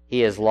he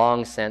has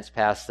long since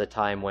passed the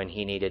time when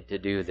he needed to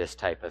do this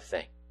type of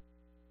thing.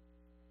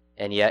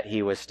 And yet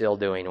he was still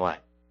doing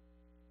what?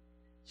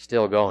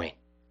 Still going.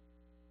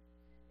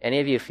 Any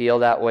of you feel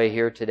that way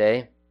here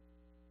today?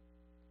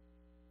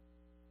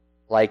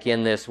 Like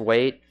in this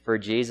wait for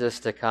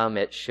Jesus to come,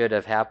 it should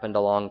have happened a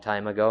long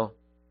time ago,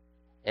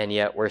 and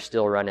yet we're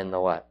still running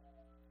the what?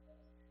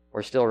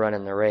 We're still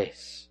running the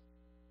race.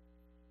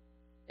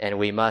 And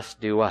we must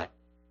do what?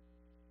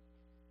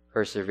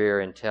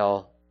 Persevere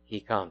until he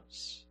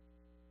comes.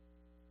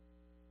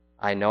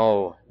 I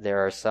know there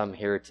are some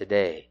here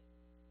today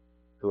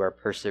who are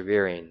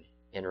persevering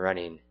in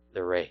running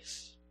the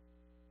race.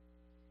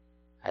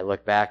 I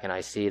look back and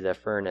I see the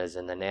Fernas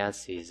and the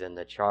Nancys and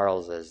the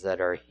Charleses that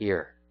are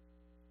here.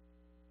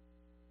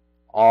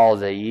 All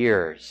the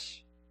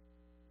years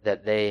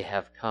that they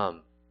have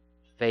come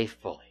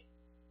faithfully.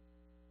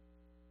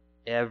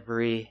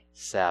 Every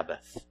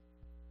Sabbath.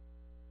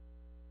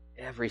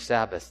 Every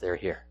Sabbath they're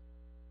here.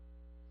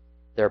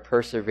 They're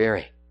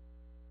persevering.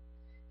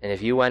 And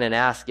if you went and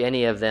asked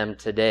any of them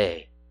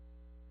today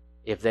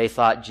if they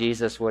thought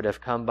Jesus would have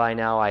come by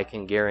now, I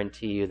can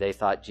guarantee you they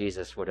thought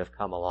Jesus would have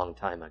come a long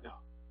time ago.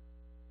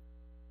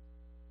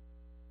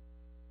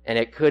 And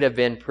it could have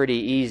been pretty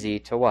easy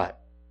to what?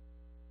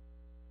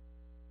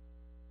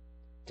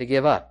 To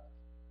give up.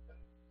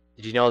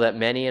 Did you know that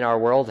many in our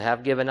world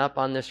have given up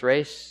on this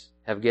race?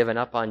 Have given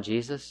up on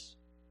Jesus?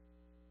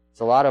 It's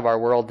a lot of our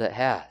world that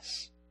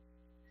has.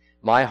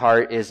 My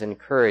heart is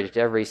encouraged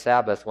every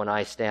Sabbath when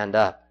I stand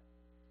up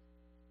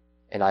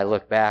and I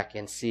look back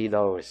and see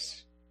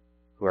those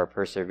who are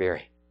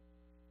persevering.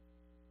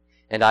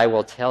 And I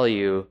will tell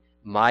you,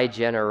 my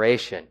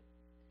generation,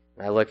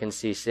 and I look and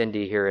see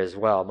Cindy here as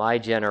well, my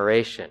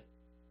generation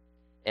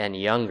and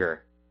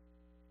younger,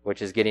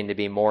 which is getting to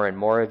be more and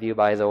more of you,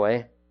 by the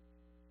way,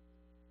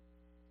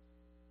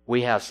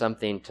 we have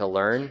something to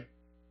learn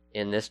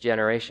in this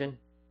generation.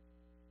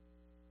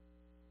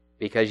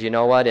 Because you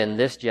know what? In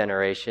this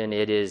generation,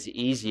 it is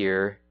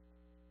easier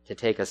to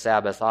take a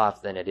Sabbath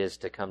off than it is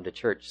to come to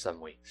church some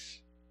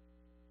weeks.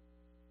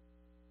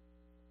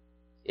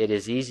 It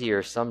is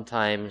easier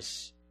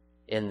sometimes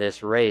in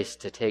this race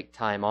to take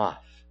time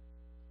off.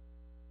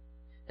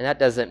 And that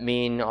doesn't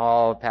mean,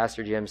 oh,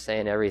 Pastor Jim's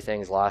saying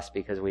everything's lost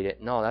because we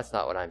didn't. No, that's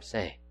not what I'm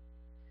saying.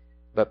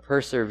 But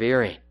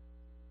persevering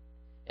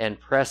and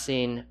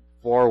pressing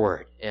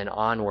forward and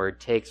onward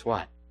takes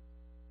what?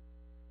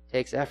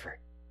 Takes effort.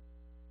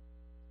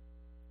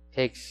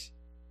 Takes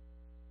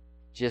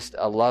just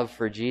a love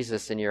for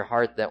Jesus in your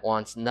heart that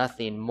wants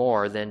nothing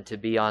more than to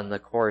be on the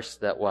course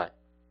that what?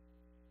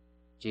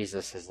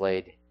 Jesus has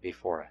laid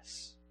before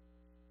us.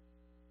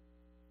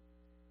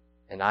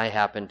 And I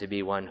happen to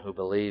be one who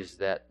believes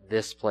that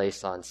this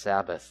place on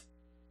Sabbath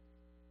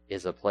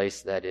is a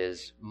place that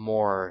is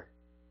more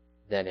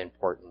than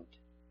important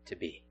to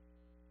be.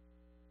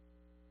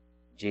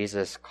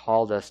 Jesus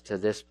called us to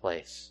this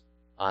place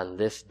on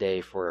this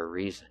day for a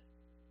reason.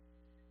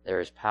 There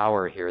is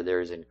power here,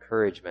 there is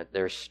encouragement,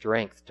 there's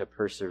strength to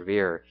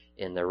persevere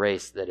in the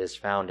race that is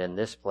found in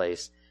this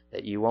place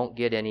that you won't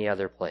get any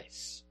other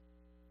place.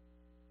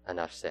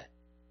 Enough said.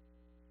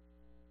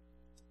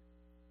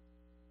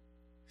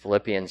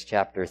 Philippians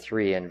chapter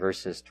 3 and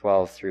verses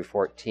 12 through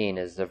 14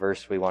 is the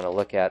verse we want to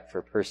look at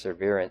for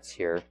perseverance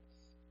here.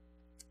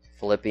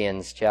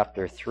 Philippians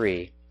chapter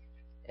 3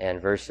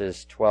 and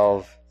verses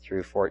 12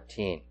 through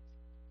 14.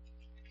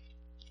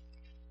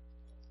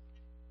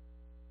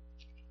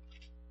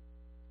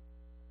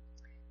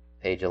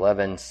 page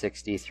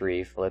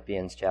 1163,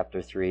 Philippians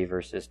chapter 3,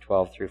 verses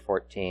 12 through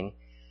 14.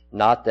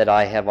 Not that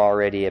I have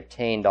already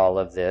obtained all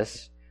of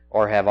this,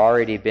 or have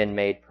already been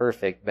made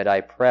perfect, but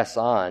I press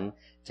on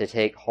to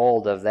take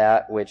hold of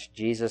that which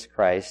Jesus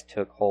Christ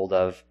took hold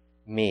of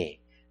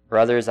me.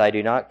 Brothers, I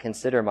do not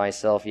consider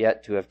myself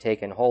yet to have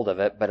taken hold of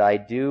it, but I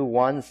do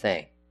one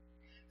thing,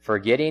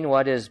 forgetting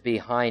what is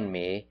behind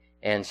me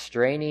and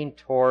straining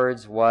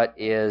towards what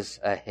is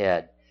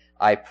ahead.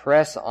 I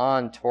press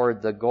on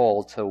toward the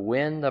goal to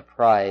win the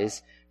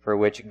prize for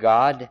which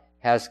God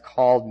has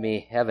called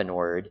me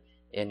heavenward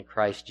in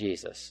Christ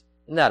Jesus.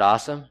 Isn't that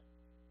awesome?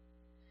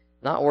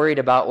 Not worried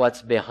about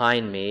what's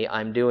behind me.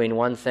 I'm doing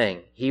one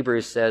thing.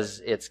 Hebrews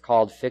says it's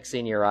called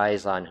fixing your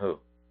eyes on who?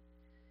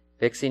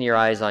 Fixing your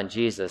eyes on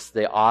Jesus,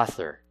 the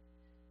author,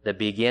 the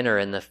beginner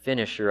and the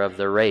finisher of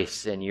the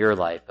race in your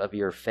life, of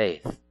your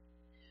faith.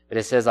 But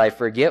it says, I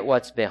forget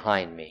what's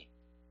behind me.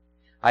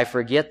 I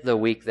forget the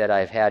week that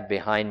I've had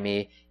behind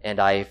me, and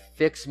I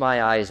fix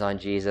my eyes on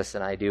Jesus,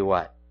 and I do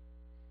what?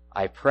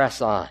 I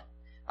press on.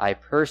 I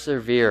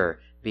persevere,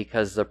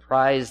 because the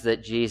prize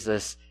that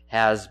Jesus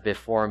has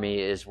before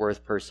me is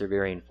worth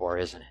persevering for,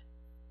 isn't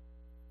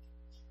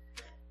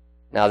it?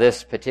 Now,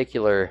 this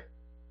particular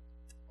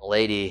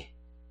lady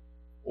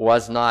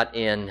was not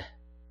in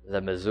the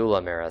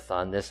Missoula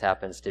Marathon. This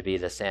happens to be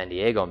the San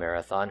Diego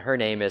Marathon. Her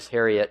name is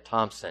Harriet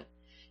Thompson.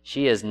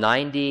 She is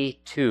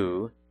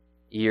 92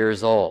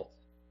 years old.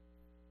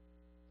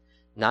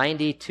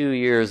 92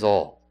 years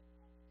old.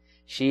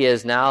 She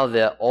is now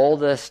the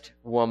oldest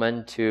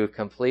woman to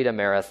complete a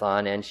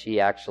marathon, and she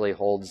actually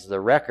holds the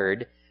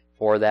record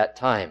for that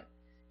time.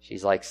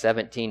 She's like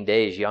 17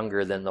 days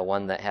younger than the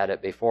one that had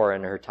it before,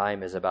 and her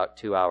time is about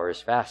 2 hours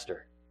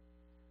faster.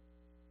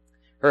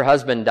 Her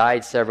husband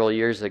died several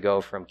years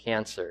ago from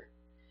cancer.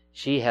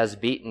 She has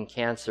beaten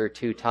cancer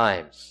 2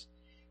 times.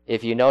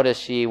 If you notice,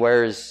 she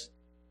wears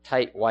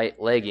tight white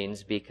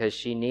leggings because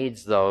she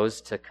needs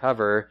those to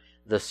cover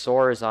the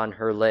sores on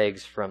her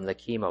legs from the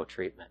chemo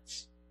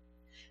treatments.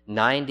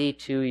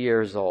 92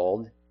 years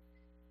old,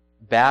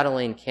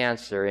 battling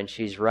cancer, and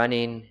she's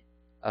running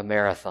a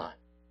marathon.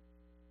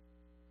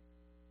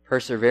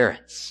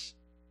 Perseverance,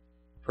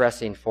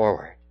 pressing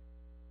forward.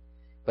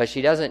 But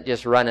she doesn't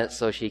just run it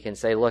so she can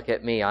say, look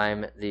at me,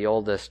 I'm the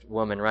oldest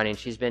woman running.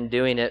 She's been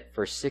doing it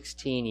for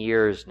 16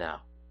 years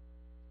now.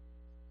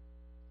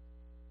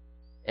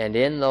 And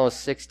in those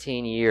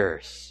 16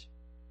 years,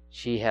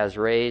 she has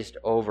raised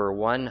over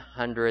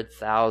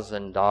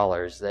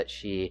 $100,000 that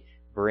she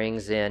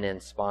brings in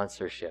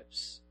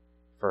sponsorships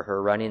for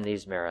her running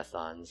these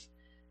marathons.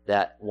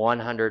 That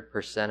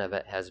 100% of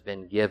it has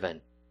been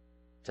given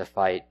to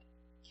fight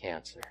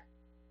cancer.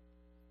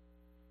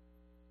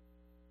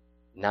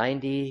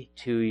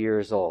 92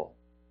 years old.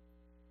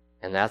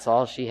 And that's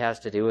all she has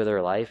to do with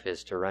her life,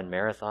 is to run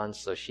marathons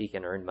so she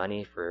can earn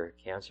money for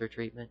cancer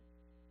treatment.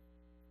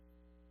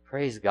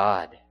 Praise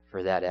God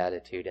for that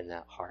attitude and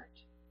that heart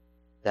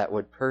that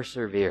would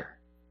persevere.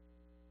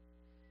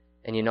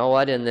 And you know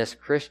what? In this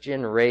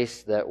Christian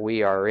race that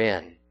we are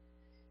in,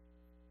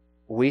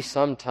 we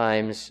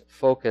sometimes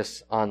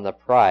focus on the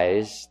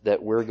prize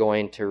that we're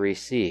going to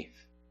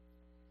receive.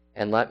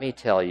 And let me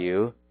tell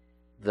you,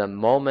 the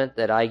moment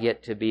that I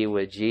get to be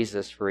with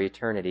Jesus for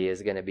eternity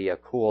is going to be a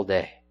cool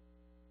day.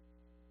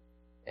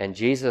 And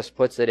Jesus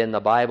puts it in the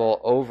Bible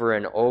over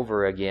and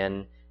over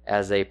again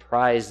as a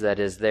prize that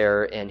is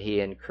there, and he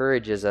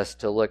encourages us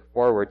to look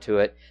forward to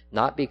it,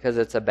 not because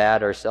it's a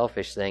bad or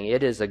selfish thing.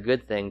 It is a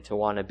good thing to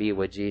want to be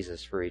with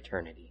Jesus for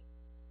eternity.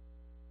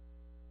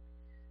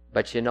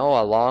 But you know,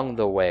 along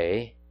the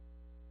way,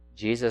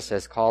 Jesus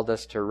has called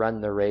us to run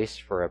the race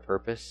for a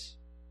purpose.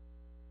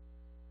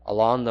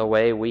 Along the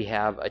way, we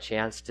have a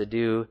chance to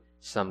do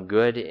some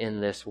good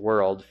in this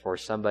world for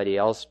somebody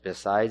else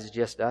besides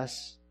just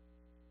us.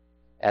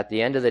 At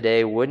the end of the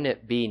day, wouldn't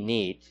it be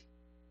neat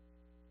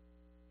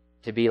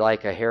to be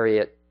like a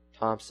Harriet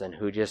Thompson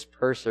who just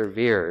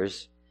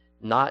perseveres,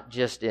 not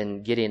just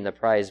in getting the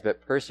prize,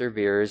 but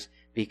perseveres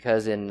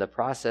because in the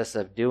process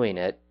of doing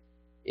it,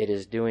 it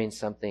is doing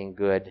something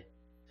good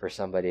for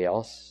somebody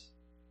else?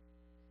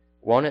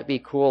 Won't it be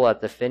cool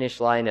at the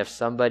finish line if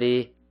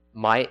somebody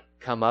might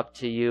come up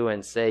to you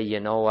and say, you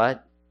know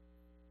what?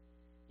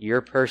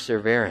 Your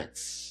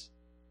perseverance,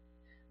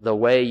 the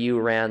way you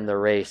ran the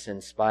race,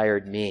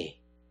 inspired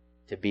me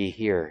to be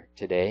here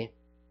today.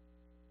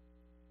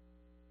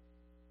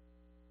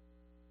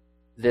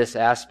 This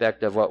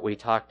aspect of what we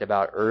talked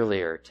about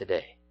earlier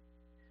today,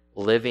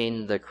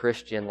 living the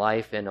Christian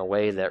life in a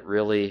way that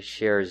really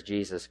shares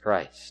Jesus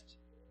Christ.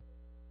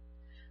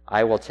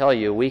 I will tell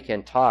you, we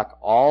can talk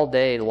all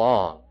day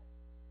long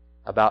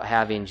about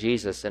having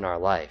Jesus in our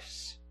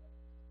lives.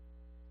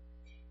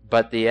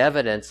 But the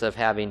evidence of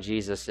having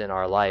Jesus in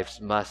our lives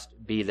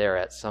must be there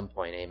at some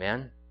point,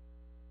 amen?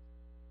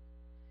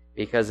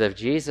 Because if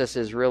Jesus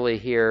is really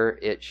here,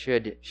 it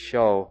should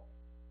show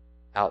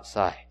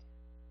outside.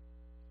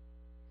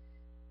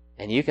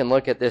 And you can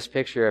look at this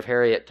picture of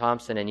Harriet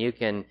Thompson and you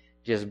can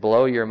just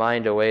blow your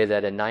mind away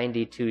that a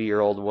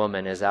 92-year-old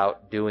woman is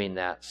out doing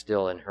that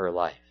still in her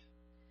life.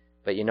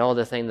 But you know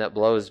the thing that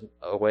blows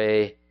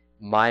away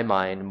my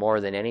mind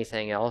more than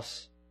anything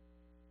else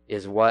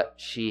is what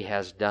she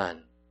has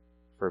done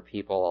for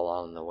people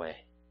along the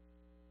way.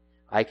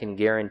 I can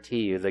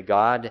guarantee you the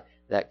God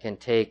that can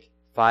take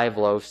 5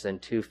 loaves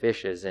and 2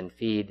 fishes and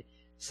feed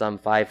some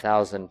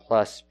 5,000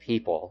 plus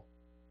people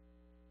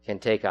can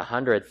take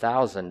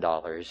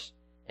 $100,000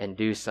 and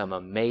do some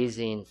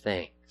amazing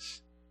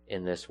things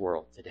in this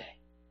world today.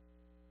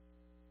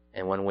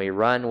 And when we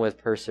run with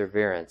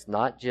perseverance,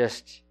 not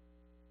just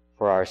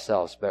for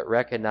ourselves, but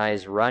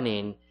recognize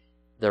running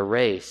the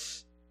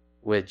race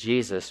with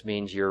Jesus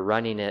means you're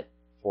running it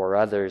for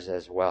others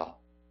as well.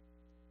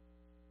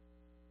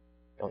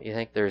 Don't you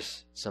think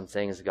there's some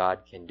things God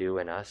can do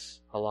in us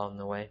along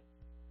the way?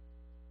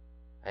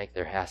 I think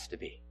there has to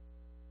be.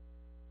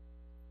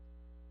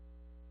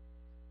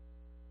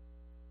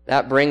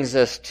 That brings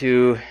us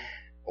to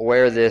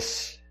where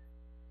this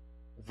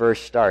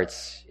verse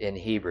starts in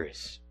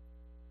Hebrews.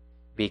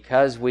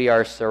 Because we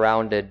are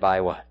surrounded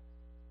by what?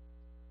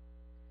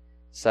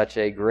 Such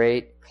a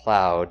great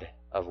cloud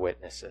of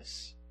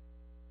witnesses.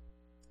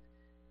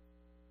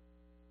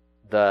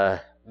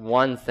 The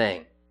one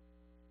thing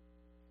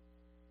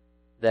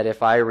that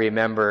if I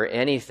remember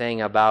anything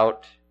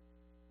about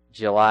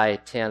July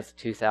 10th,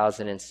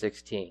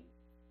 2016,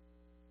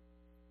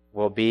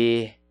 will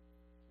be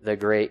the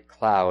great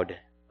cloud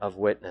of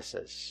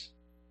witnesses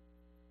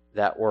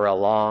that were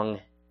along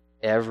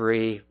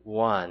every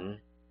one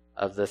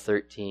of the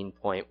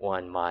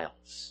 13.1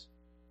 miles.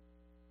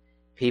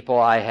 People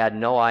I had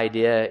no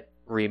idea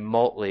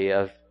remotely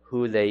of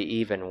who they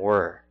even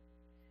were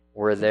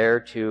there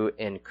to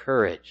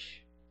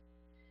encourage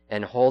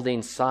and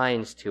holding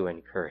signs to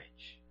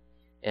encourage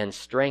and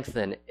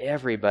strengthen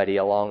everybody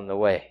along the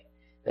way.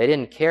 They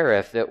didn't care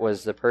if it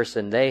was the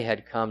person they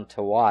had come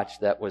to watch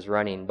that was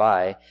running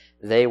by.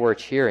 They were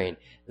cheering.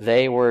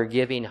 They were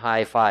giving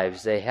high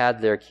fives. They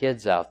had their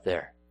kids out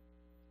there.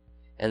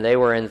 And they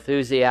were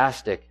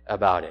enthusiastic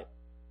about it.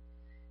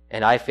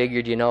 And I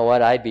figured, you know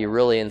what, I'd be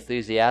really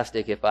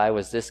enthusiastic if I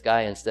was this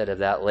guy instead of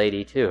that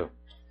lady too.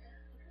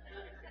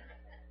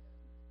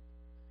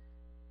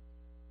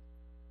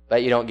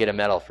 But you don't get a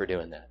medal for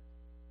doing that.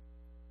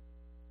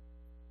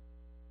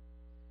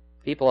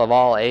 People of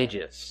all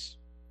ages.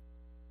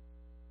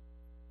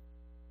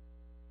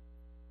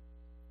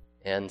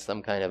 And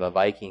some kind of a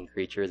Viking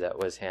creature that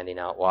was handing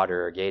out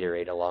water or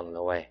Gatorade along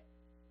the way.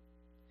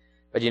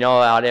 But you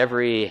know, out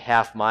every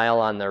half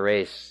mile on the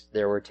race,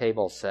 there were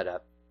tables set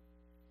up.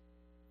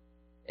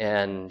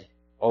 And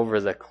over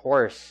the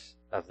course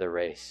of the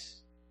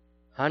race,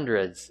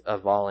 hundreds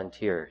of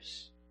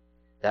volunteers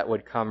that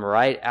would come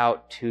right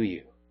out to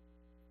you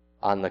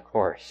on the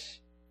course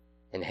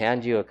and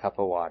hand you a cup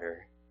of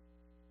water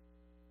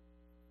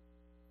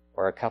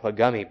or a cup of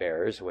gummy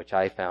bears, which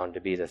I found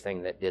to be the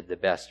thing that did the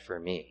best for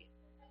me.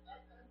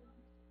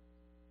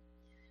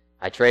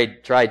 I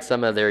tried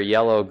some of their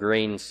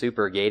yellow-green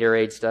super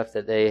Gatorade stuff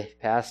that they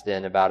passed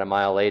in. About a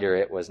mile later,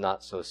 it was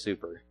not so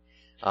super.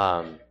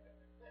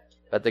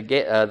 But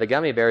the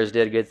gummy bears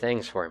did good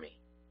things for me.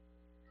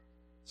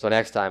 So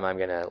next time I'm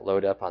going to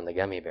load up on the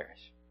gummy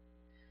bears.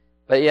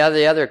 But yeah,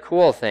 the other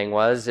cool thing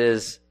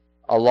is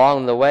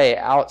along the way,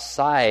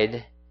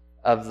 outside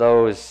of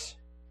those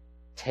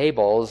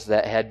tables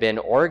that had been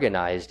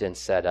organized and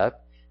set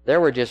up,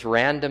 there were just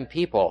random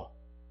people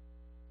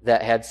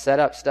that had set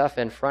up stuff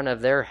in front of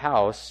their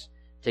house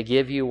to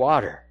give you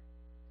water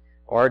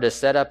or to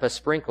set up a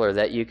sprinkler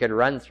that you could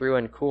run through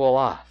and cool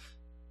off.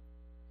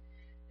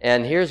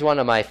 And here's one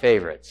of my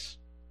favorites.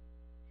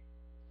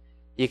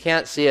 You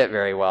can't see it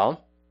very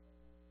well,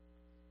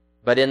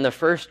 but in the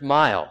first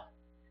mile,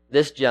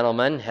 this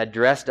gentleman had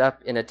dressed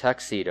up in a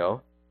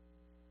tuxedo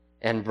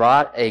and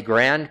brought a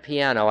grand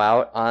piano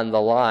out on the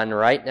lawn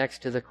right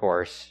next to the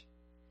course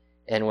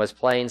and was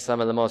playing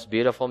some of the most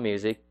beautiful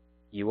music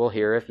you will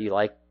hear if you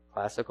like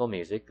classical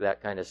music,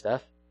 that kind of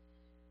stuff.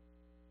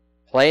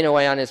 Playing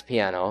away on his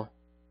piano.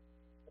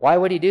 Why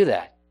would he do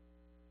that?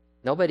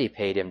 Nobody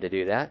paid him to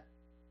do that.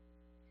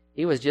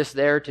 He was just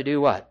there to do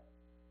what?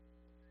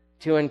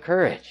 To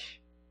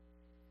encourage,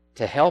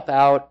 to help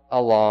out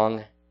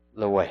along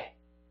the way.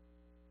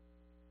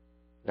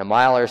 And a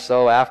mile or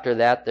so after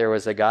that, there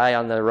was a guy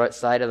on the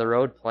side of the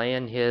road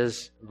playing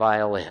his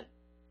violin.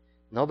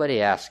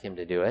 Nobody asked him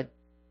to do it.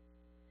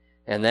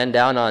 And then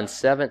down on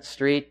 7th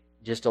Street,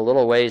 just a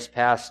little ways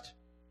past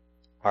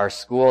our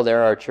school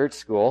there, our church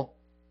school,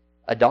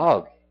 a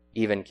dog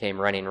even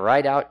came running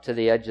right out to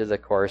the edge of the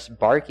course,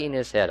 barking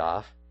his head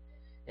off.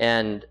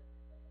 And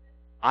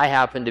I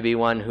happen to be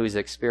one who's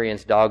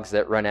experienced dogs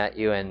that run at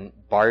you and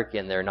bark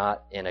and they're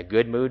not in a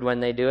good mood when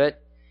they do it.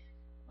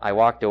 I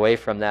walked away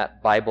from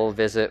that Bible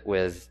visit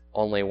with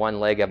only one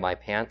leg of my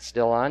pants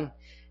still on.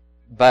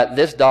 But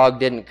this dog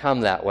didn't come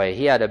that way.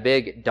 He had a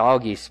big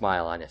doggy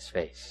smile on his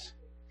face.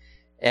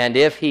 And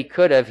if he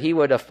could have, he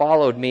would have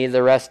followed me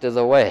the rest of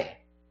the way.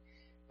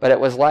 But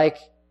it was like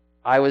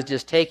I was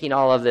just taking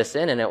all of this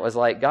in, and it was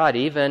like, God,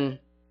 even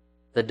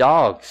the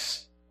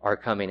dogs are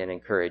coming and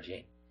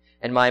encouraging.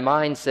 And my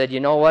mind said, you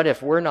know what,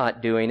 if we're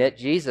not doing it,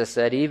 Jesus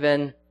said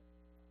even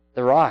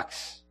the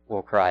rocks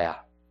will cry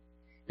out.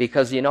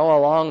 Because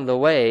along the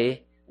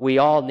way, we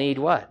all need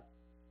what?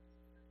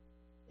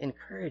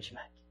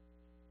 Encouragement.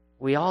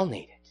 We all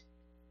need it.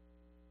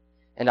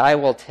 And I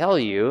will tell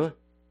you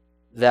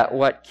that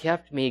what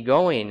kept me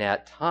going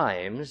at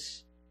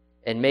times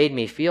and made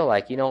me feel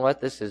like,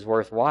 this is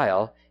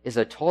worthwhile, is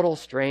a total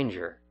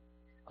stranger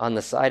on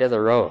the side of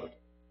the road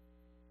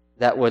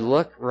that would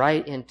look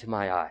right into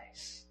my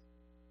eyes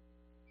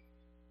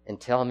and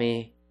tell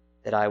me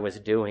that I was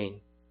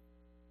doing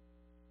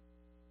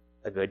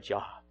a good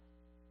job.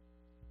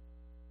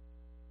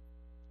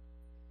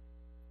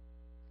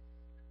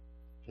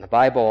 The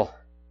Bible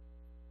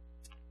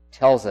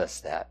tells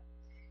us that.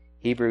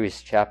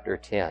 Hebrews chapter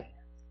 10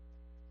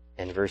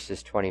 and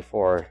verses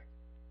 24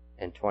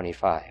 and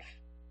 25.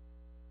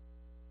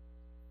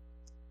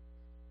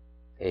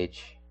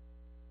 Page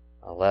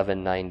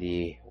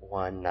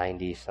 1191,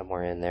 90,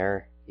 somewhere in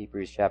there.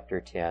 Hebrews chapter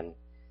 10,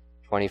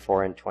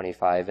 24 and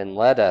 25. And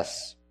let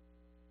us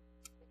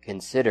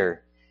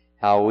consider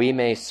how we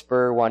may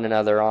spur one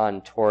another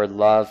on toward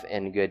love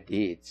and good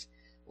deeds.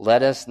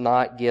 Let us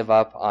not give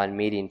up on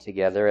meeting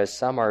together, as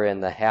some are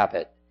in the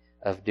habit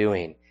of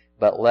doing,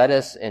 but let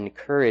us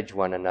encourage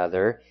one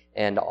another,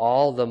 and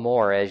all the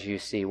more as you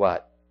see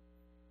what?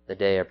 The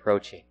day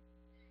approaching.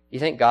 You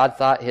think God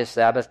thought his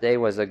Sabbath day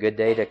was a good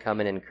day to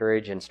come and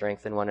encourage and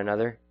strengthen one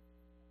another?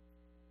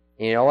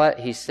 You know what?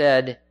 He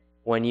said,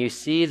 when you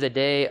see the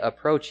day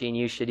approaching,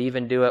 you should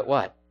even do it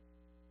what?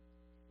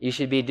 You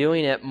should be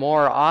doing it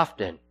more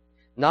often.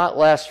 Not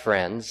less,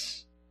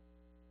 friends.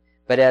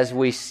 But as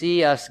we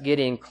see us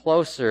getting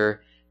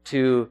closer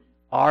to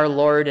our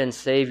Lord and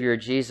Savior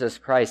Jesus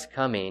Christ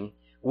coming,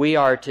 we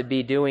are to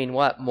be doing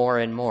what more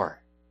and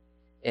more?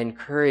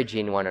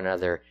 Encouraging one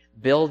another,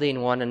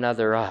 building one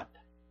another up.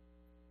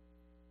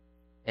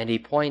 And he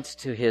points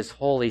to his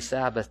holy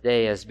Sabbath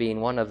day as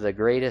being one of the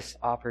greatest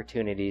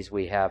opportunities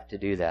we have to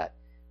do that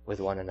with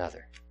one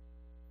another.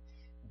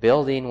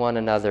 Building one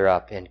another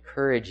up,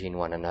 encouraging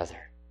one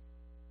another.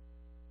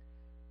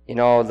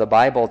 The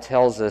Bible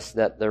tells us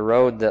that the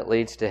road that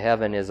leads to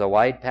heaven is a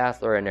wide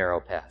path or a narrow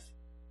path.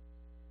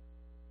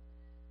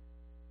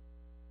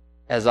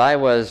 As I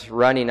was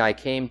running, I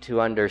came to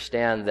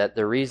understand that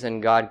the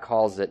reason God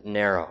calls it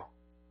narrow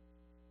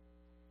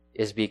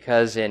is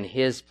because in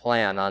his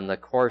plan, on the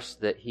course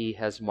that he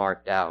has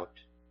marked out,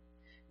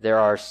 there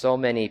are so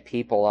many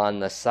people on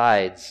the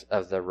sides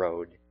of the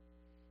road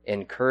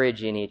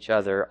encouraging each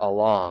other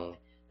along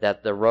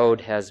that the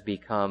road has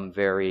become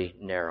very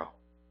narrow.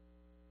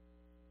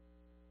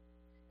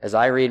 As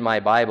I read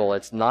my Bible,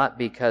 it's not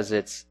because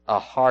it's a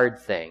hard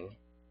thing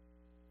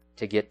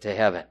to get to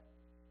heaven.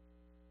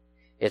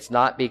 It's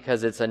not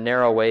because it's a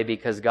narrow way,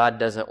 because God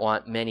doesn't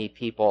want many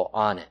people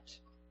on it.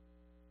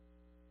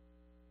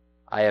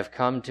 I have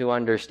come to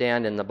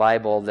understand in the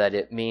Bible that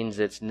it means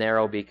it's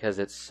narrow because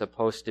it's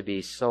supposed to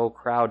be so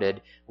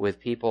crowded with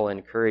people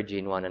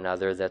encouraging one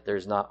another that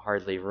there's not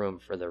hardly room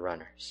for the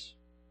runners.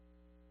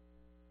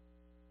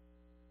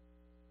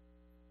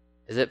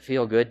 Does it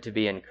feel good to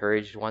be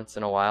encouraged once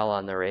in a while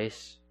on the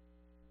race?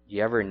 Do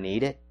you ever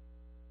need it?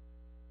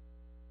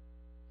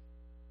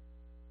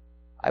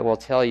 I will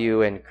tell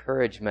you,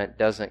 encouragement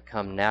doesn't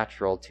come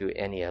natural to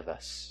any of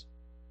us.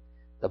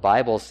 The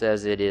Bible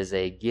says it is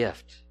a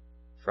gift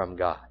from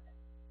God.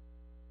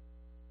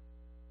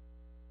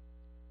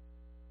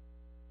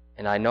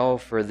 And I know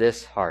for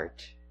this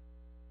heart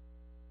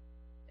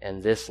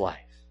and this life,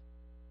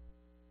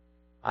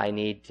 I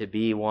need to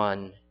be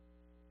one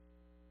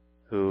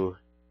who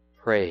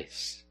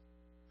prays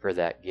for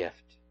that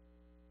gift.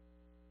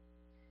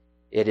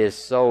 It is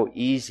so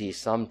easy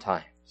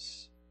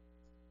sometimes,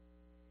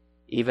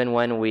 even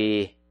when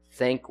we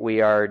think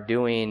we are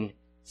doing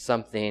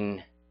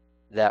something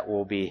that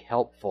will be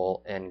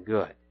helpful and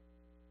good,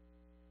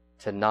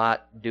 to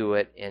not do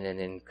it in an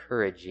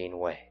encouraging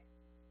way.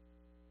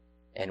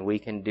 And we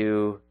can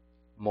do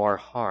more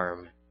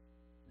harm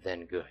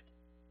than good.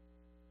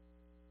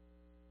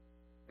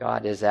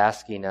 God is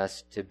asking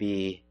us to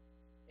be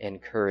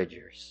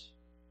encouragers.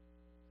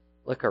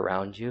 Look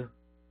around you.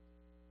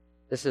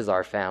 This is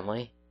our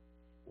family.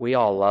 We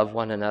all love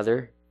one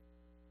another.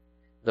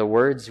 The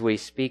words we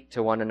speak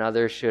to one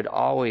another should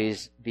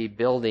always be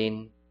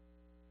building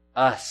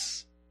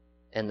us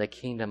and the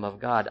kingdom of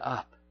God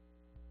up.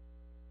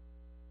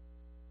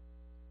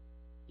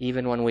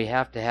 Even when we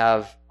have to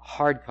have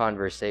hard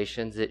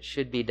conversations, it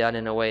should be done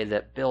in a way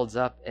that builds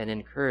up and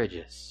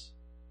encourages.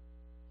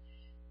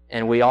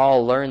 And we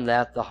all learn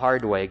that the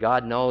hard way.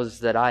 God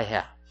knows that I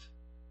have.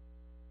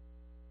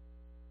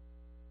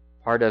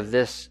 Part of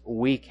this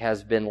week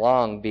has been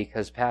long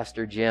because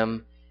Pastor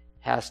Jim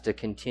has to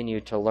continue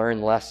to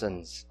learn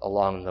lessons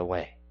along the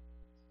way.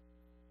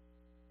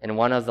 And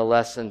one of the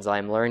lessons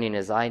I'm learning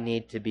is I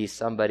need to be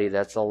somebody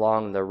that's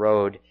along the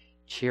road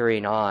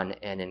cheering on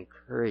and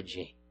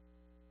encouraging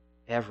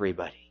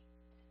everybody.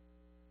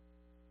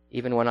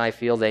 Even when I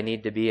feel they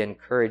need to be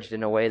encouraged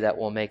in a way that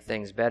will make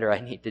things better, I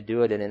need to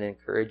do it in an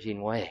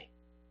encouraging way.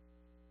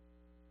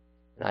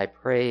 And I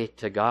pray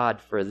to God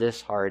for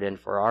this heart and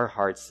for our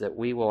hearts that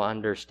we will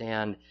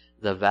understand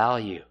the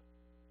value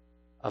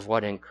of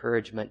what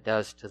encouragement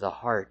does to the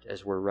heart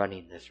as we're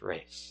running this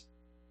race.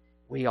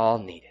 We all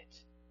need it.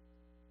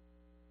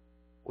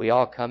 We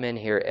all come in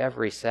here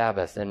every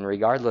Sabbath, and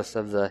regardless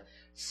of the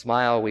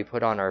smile we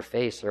put on our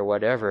face or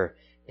whatever,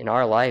 in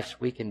our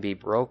lives we can be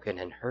broken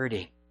and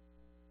hurting.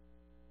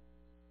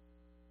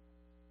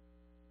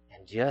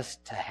 And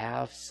just to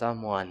have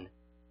someone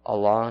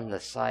along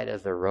the side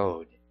of the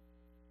road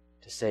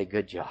to say,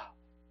 good job.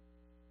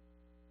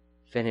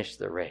 Finish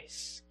the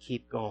race.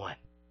 Keep going.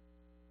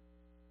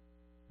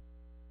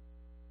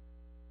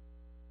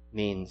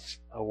 Means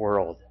a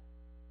world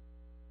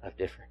of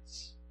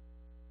difference.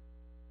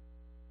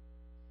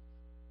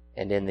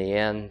 And in the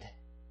end,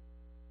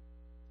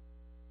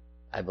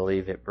 I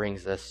believe it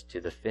brings us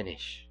to the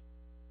finish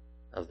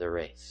of the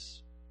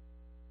race.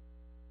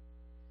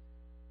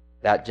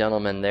 That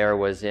gentleman there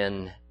was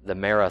in the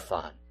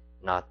marathon,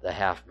 not the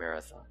half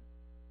marathon.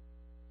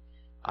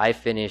 I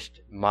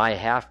finished my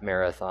half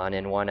marathon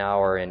in 1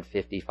 hour and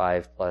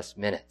 55 plus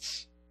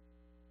minutes.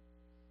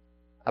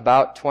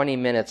 About 20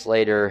 minutes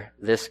later,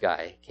 this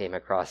guy came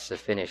across the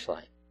finish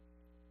line.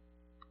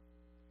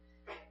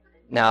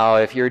 Now,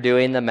 if you're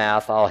doing the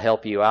math, I'll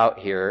help you out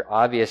here.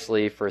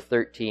 Obviously, for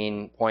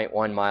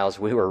 13.1 miles,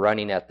 we were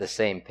running at the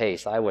same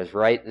pace. I was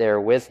right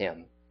there with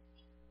him.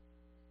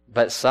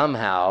 But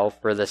somehow,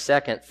 for the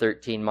second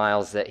 13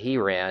 miles that he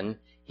ran,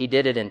 he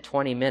did it in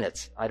 20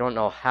 minutes. I don't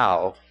know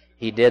how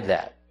he did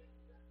that.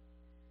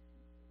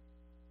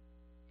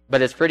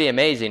 But it's pretty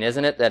amazing,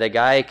 isn't it, that a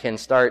guy can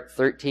start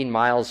 13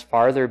 miles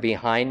farther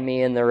behind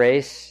me in the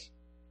race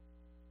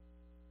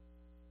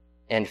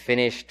and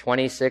finish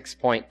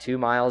 26.2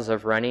 miles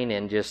of running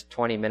in just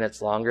 20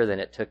 minutes longer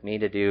than it took me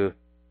to do.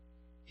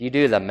 If you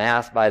do the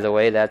math, by the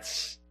way,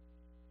 that's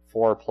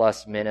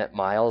 4+ minute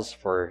miles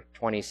for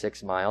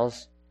 26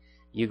 miles.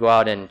 You go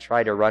out and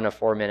try to run a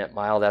 4-minute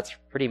mile, that's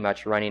pretty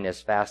much running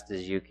as fast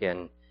as you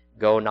can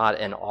go, not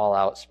an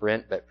all-out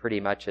sprint, but pretty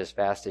much as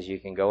fast as you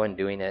can go, and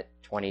doing it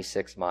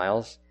 26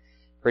 miles.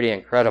 Pretty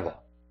incredible.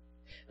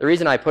 The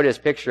reason I put his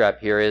picture up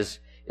here is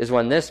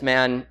when this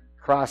man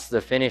crossed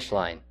the finish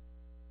line,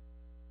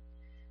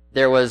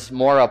 there was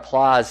more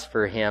applause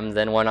for him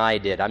than when I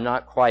did. I'm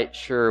not quite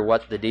sure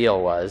what the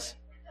deal was.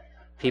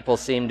 People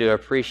seemed to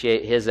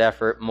appreciate his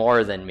effort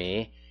more than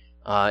me.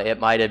 It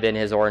might have been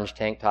his orange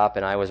tank top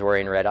and I was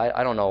wearing red.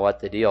 I don't know what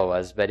the deal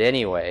was. But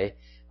anyway,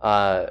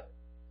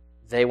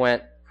 they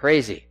went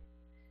crazy.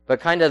 But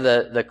kind of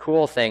the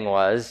cool thing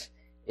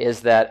is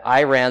that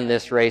I ran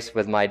this race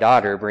with my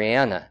daughter,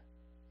 Brianna.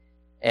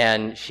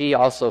 And she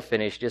also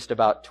finished just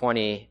about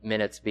 20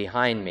 minutes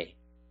behind me.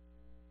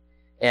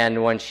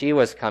 And when she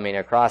was coming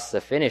across the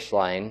finish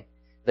line,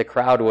 the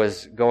crowd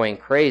was going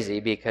crazy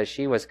because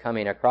she was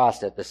coming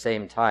across at the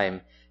same time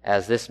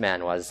as this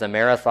man was. The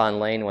marathon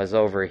lane was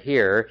over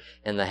here,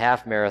 and the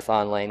half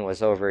marathon lane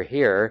was over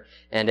here,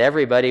 and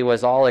everybody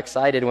was all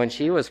excited when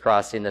she was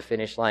crossing the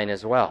finish line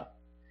as well.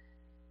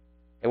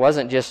 It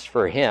wasn't just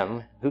for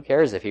him. Who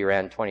cares if he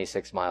ran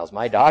 26 miles?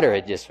 My daughter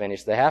had just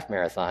finished the half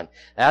marathon.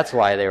 That's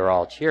why they were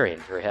all cheering,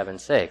 for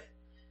heaven's sake.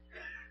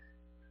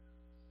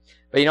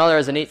 But you know, there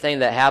was a neat thing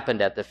that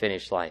happened at the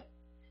finish line.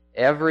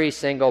 Every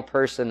single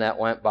person that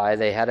went by,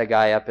 they had a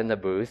guy up in the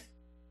booth,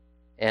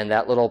 and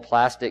that little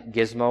plastic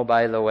gizmo,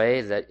 by the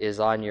way, that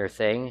is on your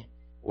thing,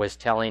 was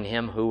telling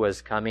him who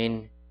was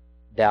coming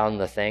down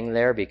the thing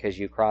there, because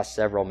you cross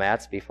several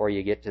mats before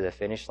you get to the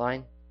finish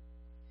line.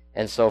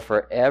 And so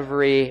for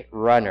every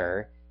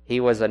runner, he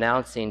was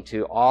announcing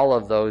to all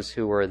of those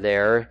who were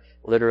there,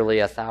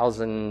 literally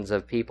thousands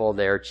of people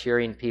there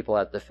cheering people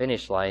at the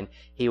finish line,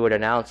 he would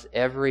announce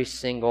every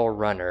single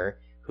runner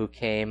who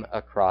came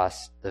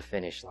across the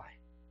finish line.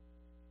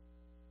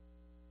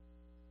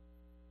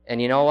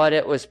 And you know what?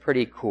 It was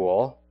pretty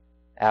cool,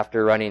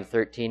 after running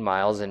 13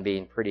 miles and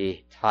being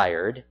pretty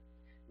tired,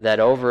 that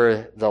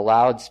over the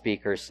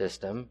loudspeaker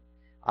system,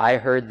 I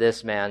heard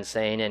this man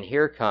saying, and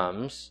here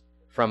comes,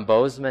 from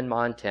Bozeman,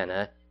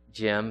 Montana,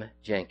 Jim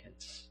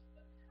Jenkins.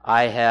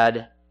 I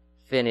had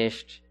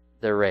finished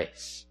the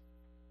race.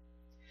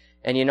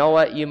 And you know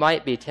what? You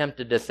might be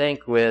tempted to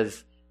think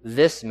with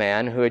this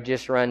man who had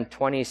just run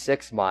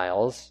 26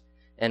 miles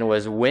and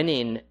was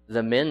winning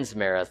the men's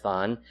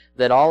marathon,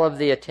 that all of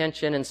the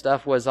attention and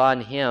stuff was on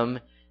him,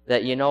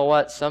 that you know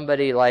what?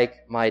 Somebody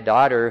like my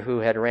daughter who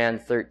had ran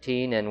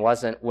 13 and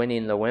wasn't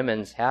winning the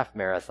women's half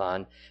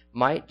marathon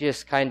might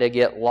just kind of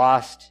get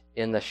lost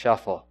in the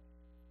shuffle.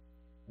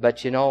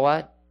 But you know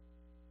what?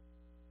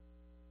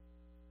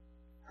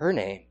 Her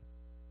name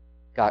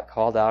got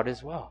called out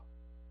as well.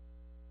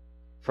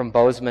 From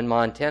Bozeman,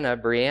 Montana,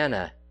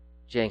 Brianna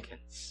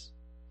Jenkins.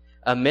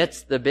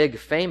 Amidst the big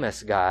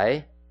famous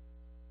guy,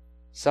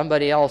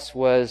 somebody else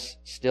was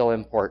still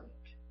important.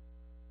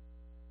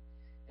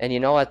 And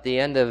you know, at the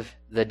end of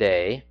the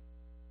day,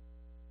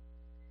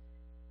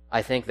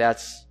 I think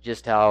that's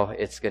just how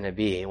it's going to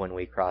be when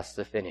we cross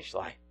the finish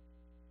line.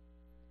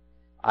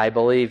 I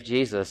believe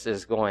Jesus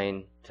is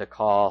going to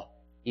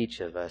call each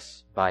of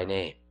us by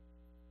name.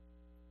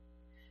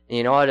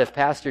 You know what? If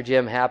Pastor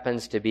Jim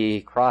happens to be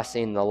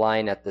crossing the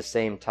line at the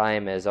same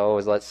time as,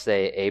 let's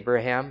say,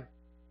 Abraham,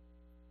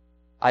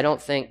 I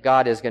don't think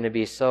God is going to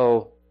be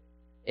so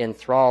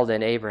enthralled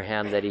in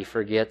Abraham that he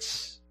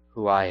forgets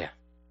who I am.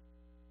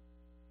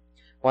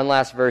 One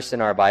last verse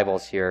in our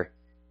Bibles here.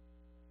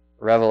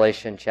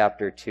 Revelation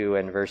chapter 2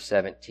 and verse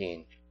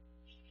 17.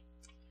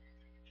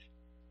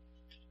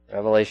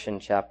 Revelation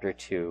chapter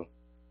 2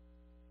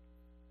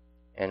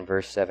 and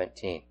verse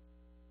 17.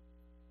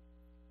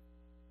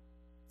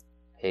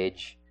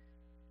 Page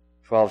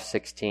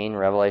 1216,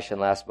 Revelation,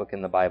 last book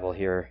in the Bible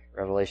here.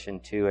 Revelation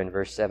 2 and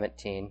verse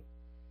 17.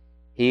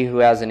 He who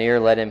has an ear,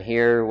 let him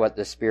hear what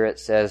the Spirit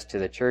says to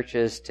the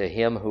churches. To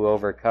him who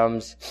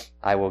overcomes,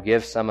 I will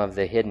give some of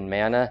the hidden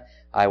manna.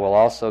 I will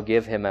also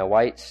give him a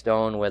white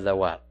stone with a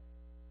what?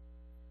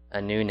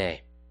 A new name.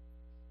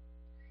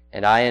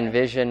 And I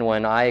envision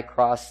when I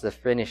cross the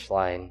finish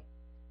line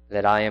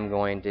that I am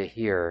going to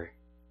hear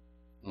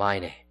my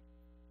name.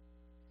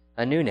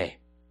 A new name.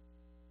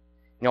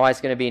 You know why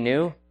it's going to be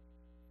new?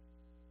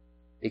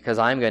 Because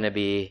I'm going to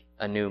be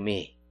a new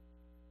me.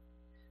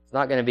 It's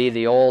not going to be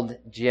the old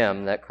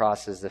Jim that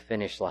crosses the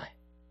finish line.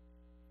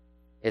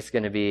 It's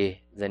going to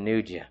be the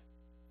new Jim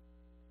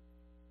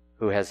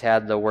who has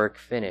had the work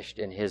finished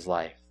in his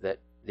life that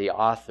the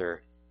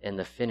author and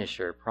the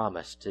finisher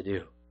promised to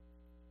do.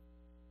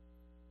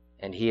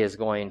 And he is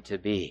going to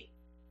be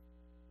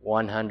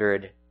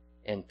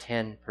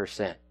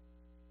 110%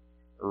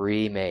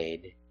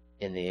 remade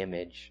in the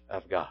image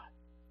of God.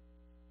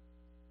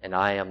 And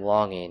I am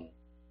longing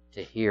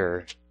to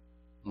hear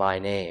my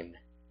name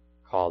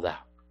called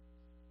out.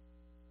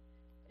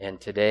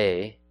 And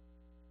today,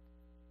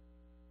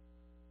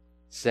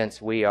 since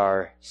we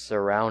are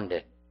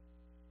surrounded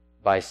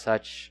by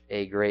such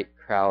a great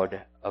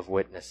crowd of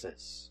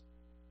witnesses,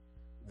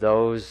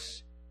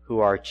 those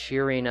who are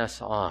cheering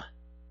us on,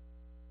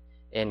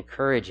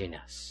 encouraging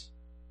us,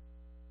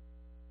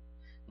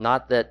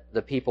 not that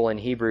the people in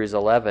Hebrews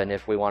 11,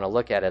 if we want to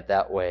look at it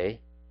that way,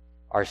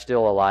 are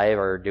still alive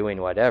or doing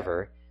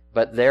whatever,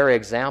 but their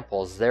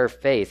examples, their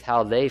faith,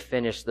 how they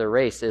finished the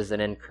race is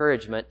an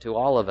encouragement to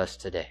all of us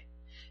today.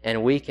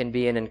 And we can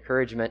be an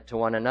encouragement to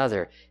one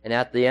another. And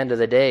at the end of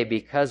the day,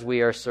 because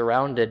we are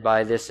surrounded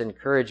by this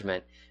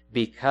encouragement,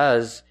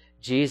 because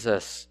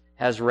Jesus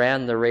has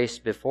ran the race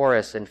before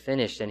us and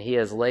finished, and he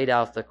has laid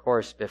out the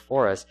course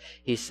before us,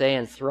 he's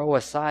saying, throw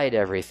aside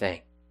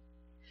everything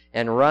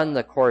and run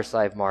the course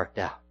I've marked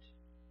out.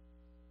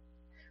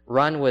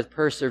 Run with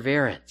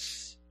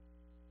perseverance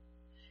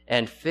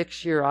and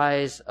fix your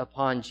eyes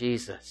upon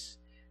Jesus,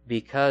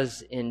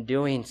 because in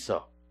doing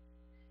so,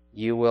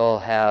 you will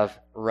have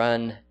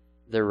run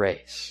the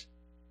race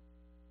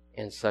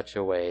in such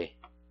a way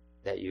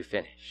that you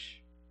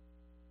finish.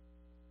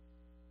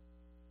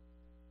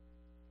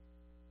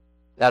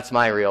 That's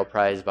my real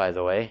prize, by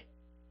the way.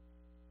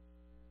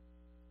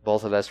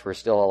 Both of us were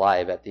still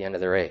alive at the end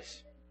of the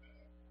race.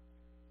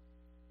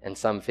 And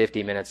some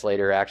 50 minutes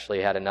later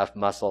actually had enough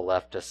muscle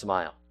left to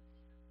smile.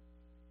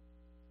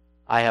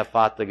 I have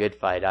fought the good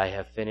fight. I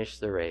have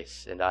finished the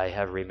race, and I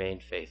have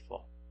remained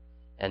faithful.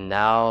 And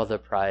now the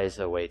prize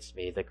awaits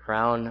me, the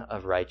crown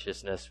of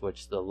righteousness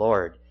which the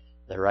Lord,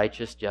 the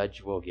righteous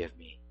judge, will give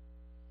me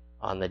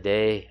on the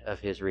day of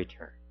his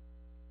return.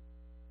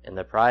 And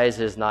the prize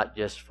is not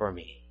just for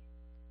me,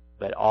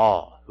 but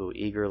all who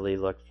eagerly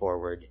look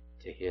forward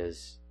to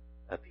his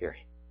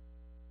appearing.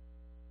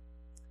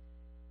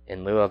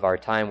 In lieu of our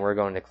time, we're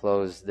going to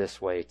close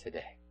this way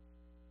today.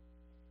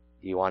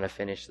 Do you want to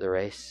finish the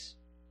race?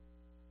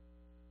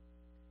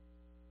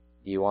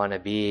 Do you want to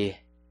be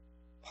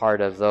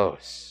part of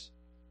those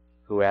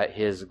who at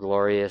his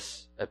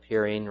glorious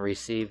appearing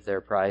receive their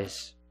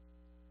prize?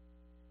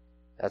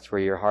 That's where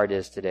your heart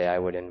is today. I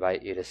would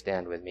invite you to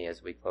stand with me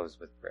as we close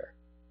with prayer.